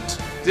patient.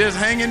 Just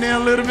hang in there a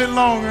little bit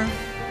longer,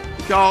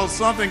 because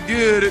something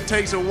good, it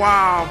takes a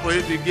while for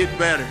it to get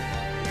better.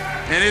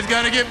 And it's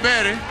going to get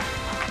better.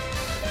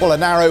 Well, a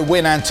narrow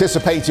win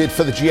anticipated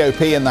for the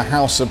GOP in the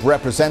House of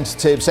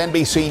Representatives.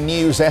 NBC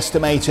News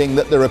estimating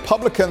that the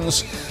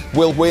Republicans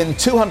will win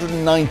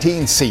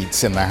 219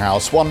 seats in the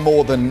House, one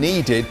more than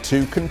needed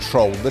to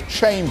control the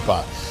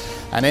chamber.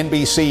 An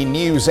NBC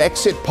News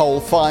exit poll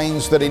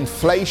finds that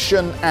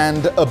inflation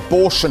and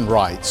abortion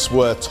rights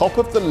were top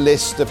of the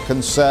list of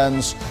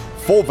concerns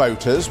for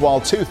voters,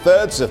 while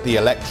 2/3 of the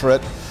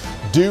electorate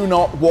do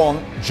not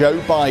want Joe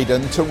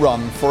Biden to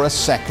run for a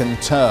second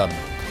term.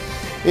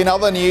 In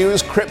other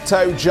news,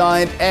 crypto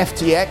giant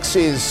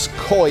FTX's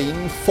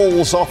coin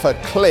falls off a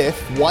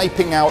cliff,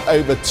 wiping out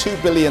over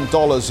 $2 billion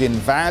in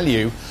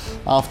value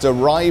after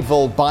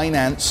rival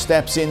Binance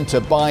steps in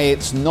to buy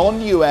its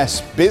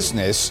non-US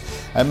business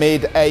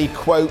amid a,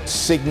 quote,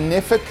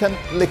 significant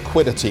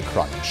liquidity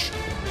crunch.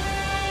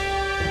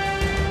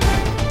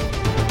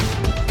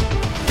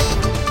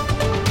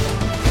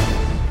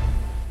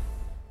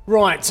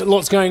 Right,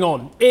 lots going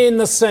on. In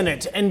the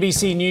Senate,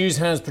 NBC News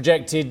has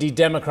projected the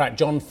Democrat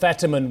John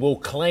Fetterman will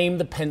claim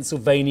the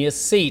Pennsylvania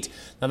seat.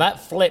 Now that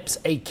flips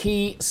a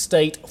key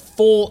state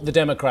for the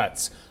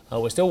Democrats.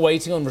 We're still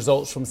waiting on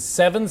results from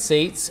 7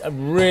 seats, a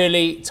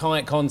really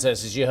tight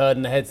contest, as you heard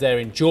in the heads there,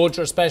 in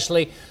Georgia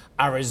especially,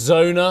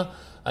 Arizona,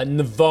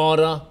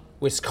 Nevada,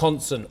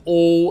 Wisconsin,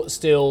 all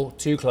still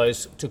too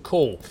close to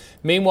call.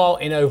 Meanwhile,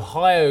 in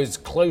Ohio's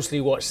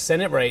closely watched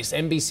Senate race,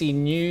 NBC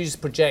News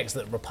projects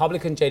that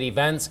Republican J.D.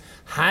 Vance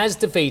has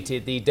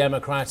defeated the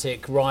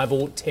Democratic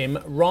rival Tim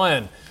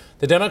Ryan.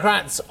 The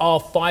Democrats are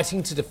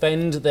fighting to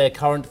defend their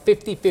current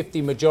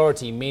 50-50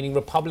 majority, meaning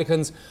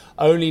Republicans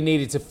only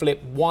needed to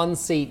flip 1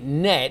 seat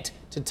net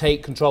to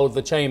take control of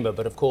the chamber.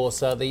 But of course,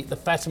 the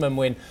Fetterman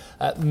win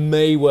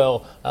may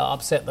well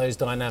upset those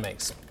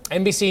dynamics.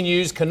 NBC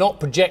News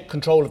cannot project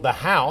control of the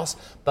House,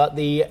 but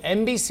the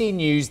NBC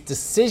News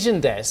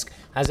decision desk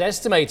has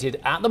estimated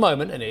at the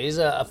moment, and it is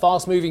a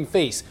fast-moving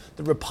feast,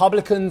 that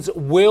Republicans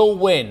will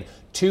win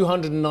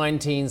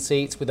 219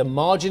 seats with a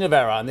margin of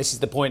error, and this is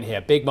the point here,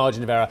 big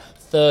margin of error,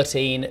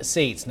 13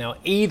 seats. Now,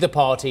 either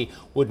party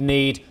would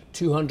need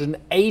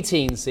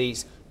 218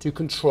 seats to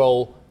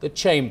control the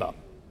chamber.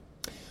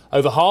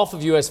 Over half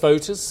of US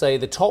voters say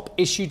the top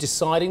issue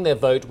deciding their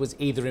vote was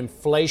either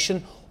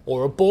inflation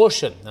or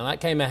abortion. Now,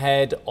 that came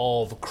ahead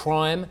of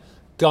crime,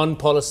 gun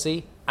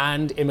policy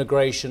and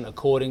immigration,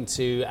 according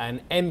to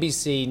an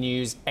NBC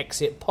News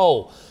exit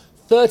poll.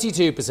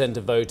 32%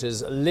 of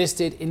voters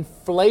listed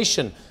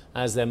inflation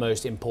as their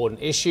most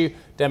important issue.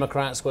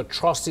 Democrats were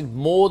trusted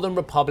more than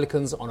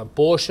Republicans on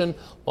abortion,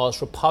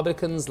 whilst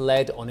Republicans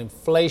led on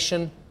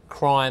inflation,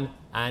 crime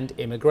and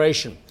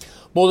immigration.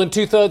 More than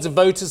two-thirds of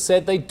voters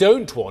said they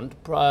don't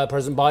want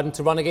President Biden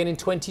to run again in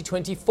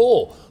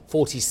 2024.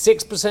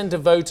 46%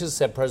 of voters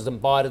said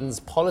President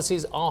Biden's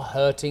policies are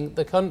hurting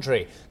the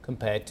country,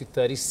 compared to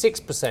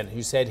 36%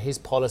 who said his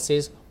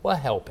policies were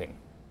helping.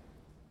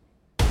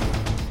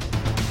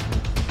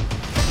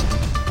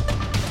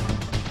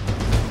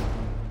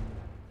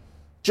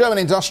 German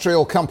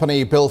industrial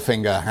company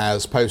Bilfinger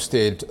has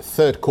posted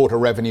third quarter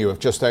revenue of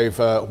just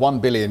over 1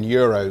 billion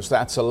euros.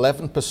 That's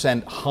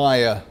 11%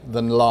 higher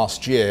than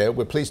last year.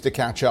 We're pleased to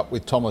catch up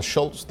with Thomas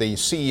Schulz, the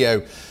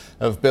CEO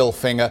of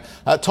Bilfinger.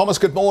 Thomas,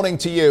 good morning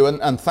to you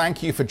and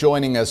thank you for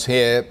joining us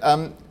here.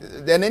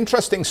 An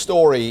interesting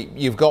story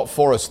you've got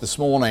for us this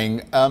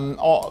morning.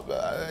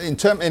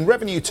 In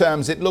revenue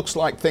terms, it looks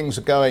like things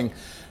are going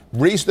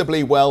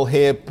reasonably well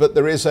here, but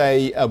there is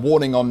a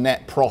warning on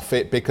net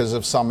profit because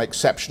of some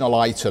exceptional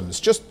items.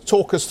 Just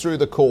talk us through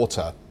the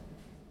quarter.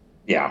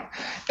 Yeah.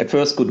 At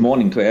first, good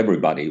morning to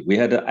everybody. We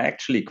had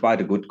actually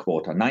quite a good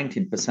quarter,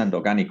 19%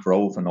 organic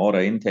growth in order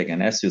intake,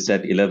 and as you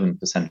said,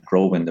 11%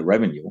 growth in the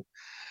revenue.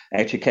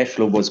 Actually, cash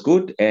flow was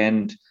good,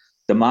 and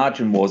the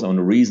margin was on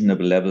a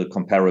reasonable level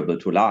comparable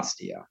to last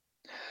year.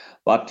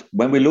 But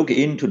when we look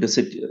into the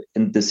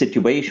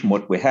situation,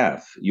 what we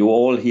have, you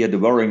all hear the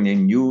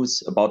worrying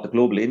news about the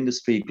global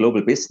industry,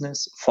 global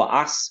business. For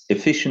us,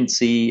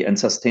 efficiency and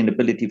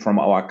sustainability from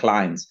our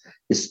clients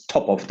is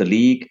top of the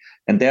league,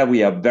 and there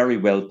we are very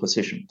well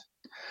positioned.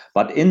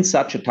 But in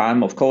such a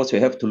time, of course, you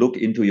have to look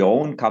into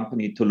your own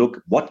company to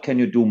look what can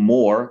you do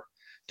more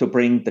to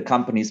bring the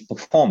company's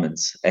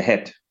performance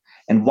ahead.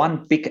 And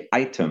one big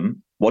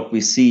item, what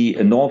we see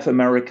in North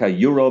America,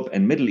 Europe,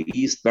 and Middle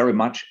East very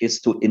much is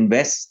to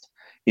invest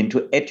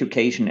into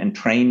education and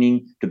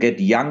training to get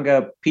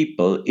younger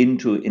people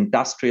into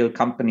industrial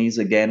companies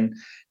again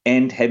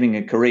and having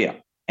a career,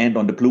 and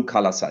on the blue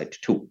collar side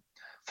too.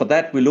 For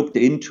that, we looked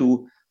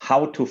into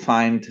how to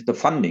find the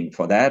funding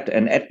for that,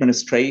 and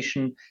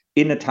administration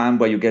in a time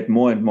where you get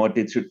more and more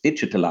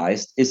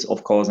digitalized is,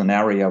 of course, an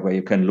area where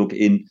you can look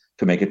in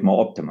to make it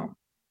more optimum.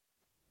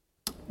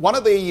 One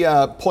of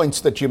the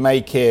points that you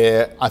make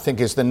here, I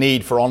think, is the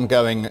need for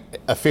ongoing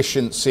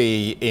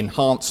efficiency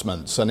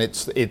enhancements, and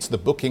it's the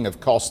booking of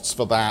costs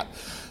for that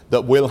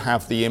will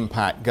have the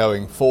impact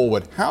going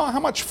forward. How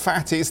much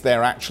fat is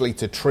there actually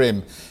to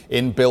trim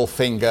in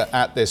Bilfinger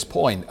at this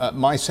point?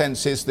 My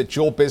sense is that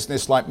your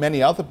business, like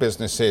many other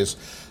businesses,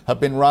 have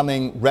been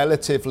running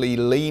relatively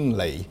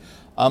leanly.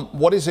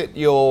 What is it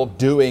you're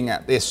doing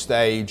at this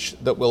stage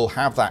that will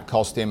have that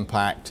cost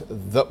impact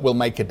that will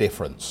make a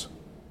difference?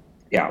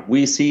 Yeah,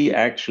 we see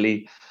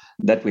actually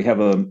that we have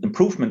an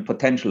improvement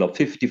potential of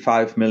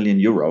 55 million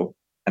euro,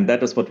 and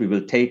that is what we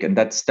will take in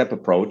that step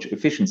approach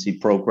efficiency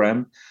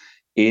program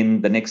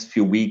in the next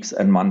few weeks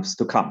and months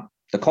to come.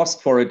 The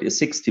cost for it is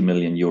 60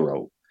 million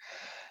euro.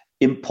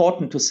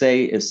 Important to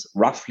say is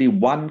roughly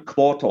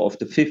 1/4 of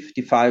the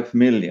 55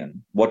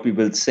 million, what we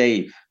will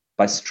save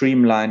by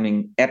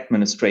streamlining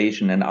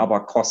administration and other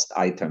cost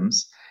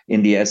items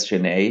in the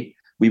SG&A,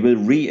 we will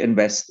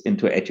reinvest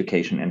into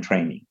education and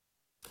training.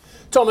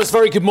 Thomas,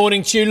 very good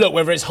morning to you. Look,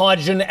 whether it's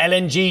hydrogen,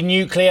 LNG,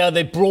 nuclear,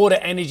 the broader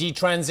energy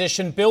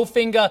transition,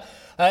 Bilfinger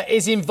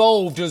is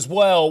involved as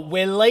well.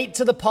 We're late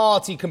to the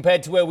party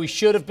compared to where we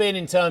should have been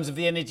in terms of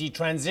the energy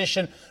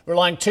transition,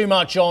 relying too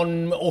much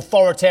on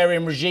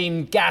authoritarian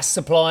regime gas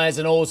suppliers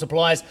and oil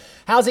suppliers.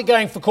 How's it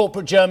going for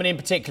corporate Germany in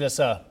particular,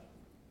 sir?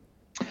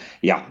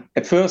 Yeah,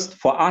 at first,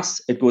 for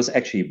us, it was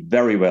actually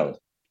very well.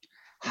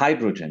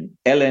 Hydrogen,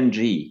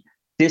 LNG,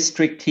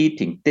 district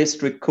heating,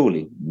 district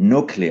cooling,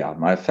 nuclear,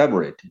 my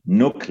favorite,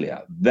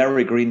 nuclear,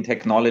 very green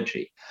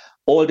technology,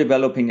 all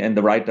developing in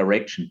the right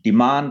direction.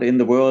 Demand in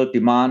the world,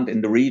 demand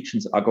in the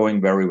regions are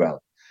going very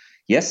well.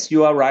 Yes,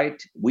 you are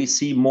right. We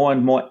see more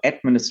and more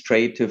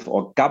administrative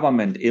or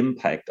government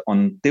impact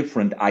on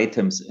different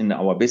items in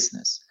our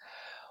business.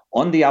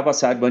 On the other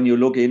side, when you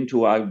look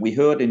into, we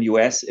heard in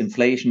US,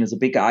 inflation is a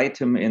big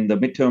item in the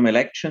midterm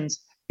elections.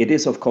 It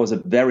is, of course,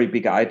 a very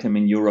big item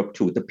in Europe,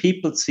 too. The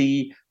people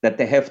see that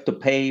they have to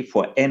pay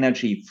for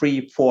energy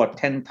 3, 4,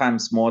 10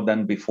 times more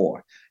than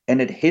before. And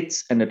it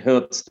hits and it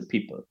hurts the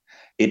people.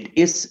 It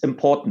is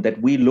important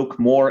that we look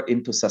more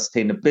into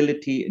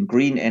sustainability and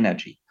green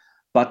energy.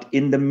 But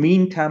in the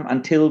meantime,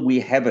 until we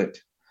have it,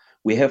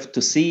 we have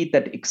to see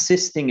that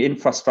existing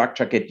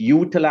infrastructure get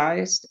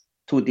utilized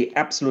to the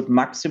absolute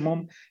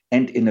maximum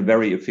and in a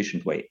very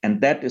efficient way. And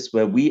that is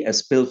where we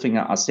as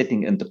Bilfinger are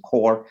sitting in the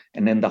core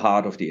and in the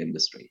heart of the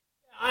industry.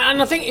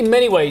 And I think in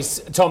many ways,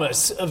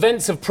 Thomas,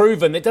 events have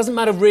proven it doesn't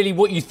matter really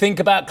what you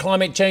think about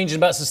climate change and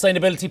about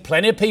sustainability.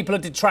 Plenty of people are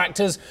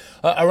detractors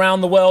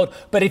around the world.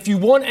 But if you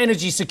want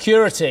energy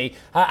security,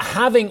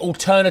 having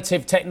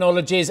alternative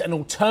technologies and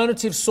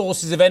alternative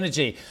sources of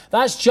energy,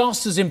 that's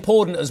just as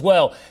important as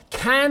well.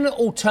 Can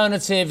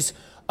alternatives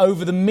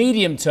over the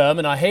medium term,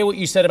 and I hear what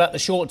you said about the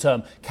short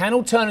term, can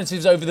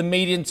alternatives over the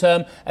medium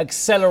term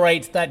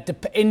accelerate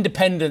that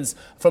independence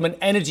from an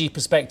energy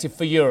perspective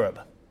for Europe?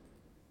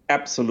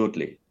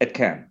 Absolutely, it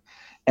can.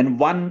 And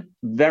one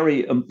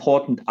very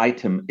important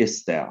item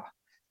is there.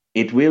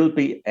 It will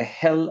be a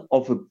hell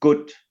of a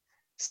good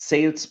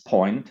sales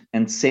point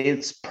and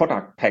sales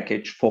product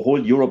package for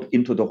whole Europe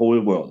into the whole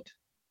world.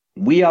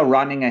 We are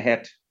running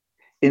ahead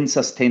in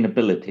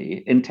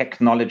sustainability, in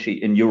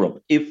technology in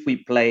Europe, if we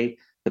play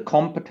the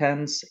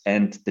competence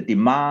and the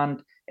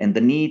demand and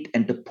the need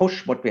and the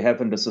push what we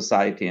have in the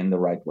society in the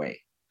right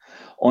way.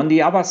 On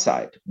the other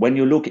side, when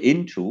you look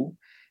into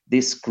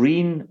this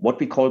green,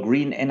 what we call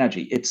green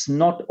energy, it's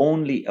not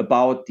only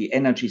about the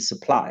energy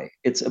supply,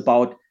 it's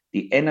about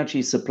the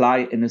energy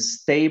supply in a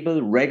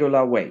stable,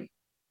 regular way.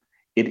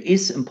 It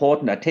is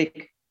important. I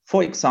take,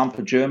 for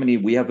example, Germany,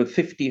 we have a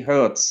 50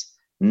 hertz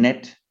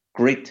net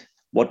grid,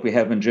 what we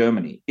have in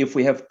Germany. If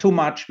we have too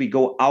much, we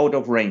go out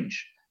of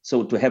range.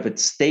 So to have it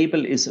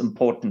stable is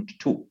important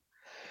too.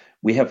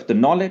 We have the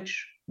knowledge,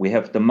 we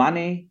have the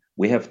money,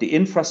 we have the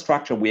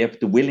infrastructure, we have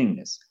the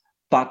willingness.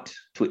 But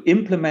to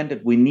implement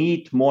it, we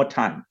need more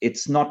time.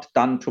 It's not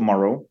done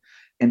tomorrow.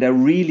 And I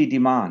really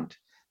demand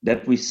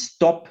that we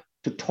stop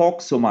to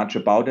talk so much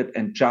about it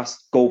and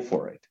just go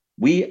for it.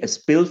 We as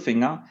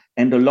Bilfinger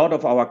and a lot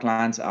of our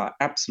clients are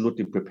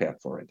absolutely prepared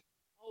for it.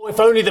 Oh, if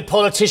only the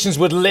politicians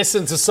would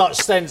listen to such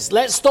sense.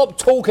 Let's stop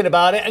talking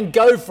about it and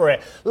go for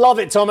it. Love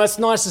it, Thomas.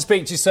 Nice to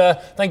speak to you, sir.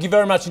 Thank you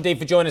very much indeed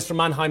for joining us from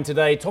Mannheim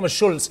today. Thomas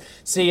Schulz,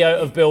 CEO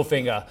of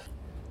Bilfinger.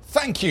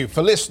 Thank you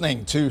for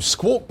listening to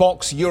Squawk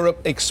Box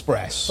Europe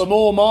Express. For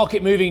more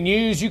market-moving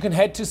news, you can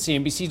head to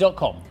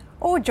cnbc.com.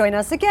 Or join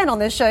us again on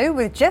the show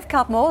with Jeff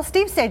Cutmore,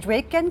 Steve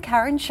Sedgwick and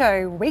Karen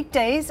Cho,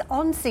 weekdays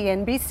on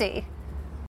CNBC.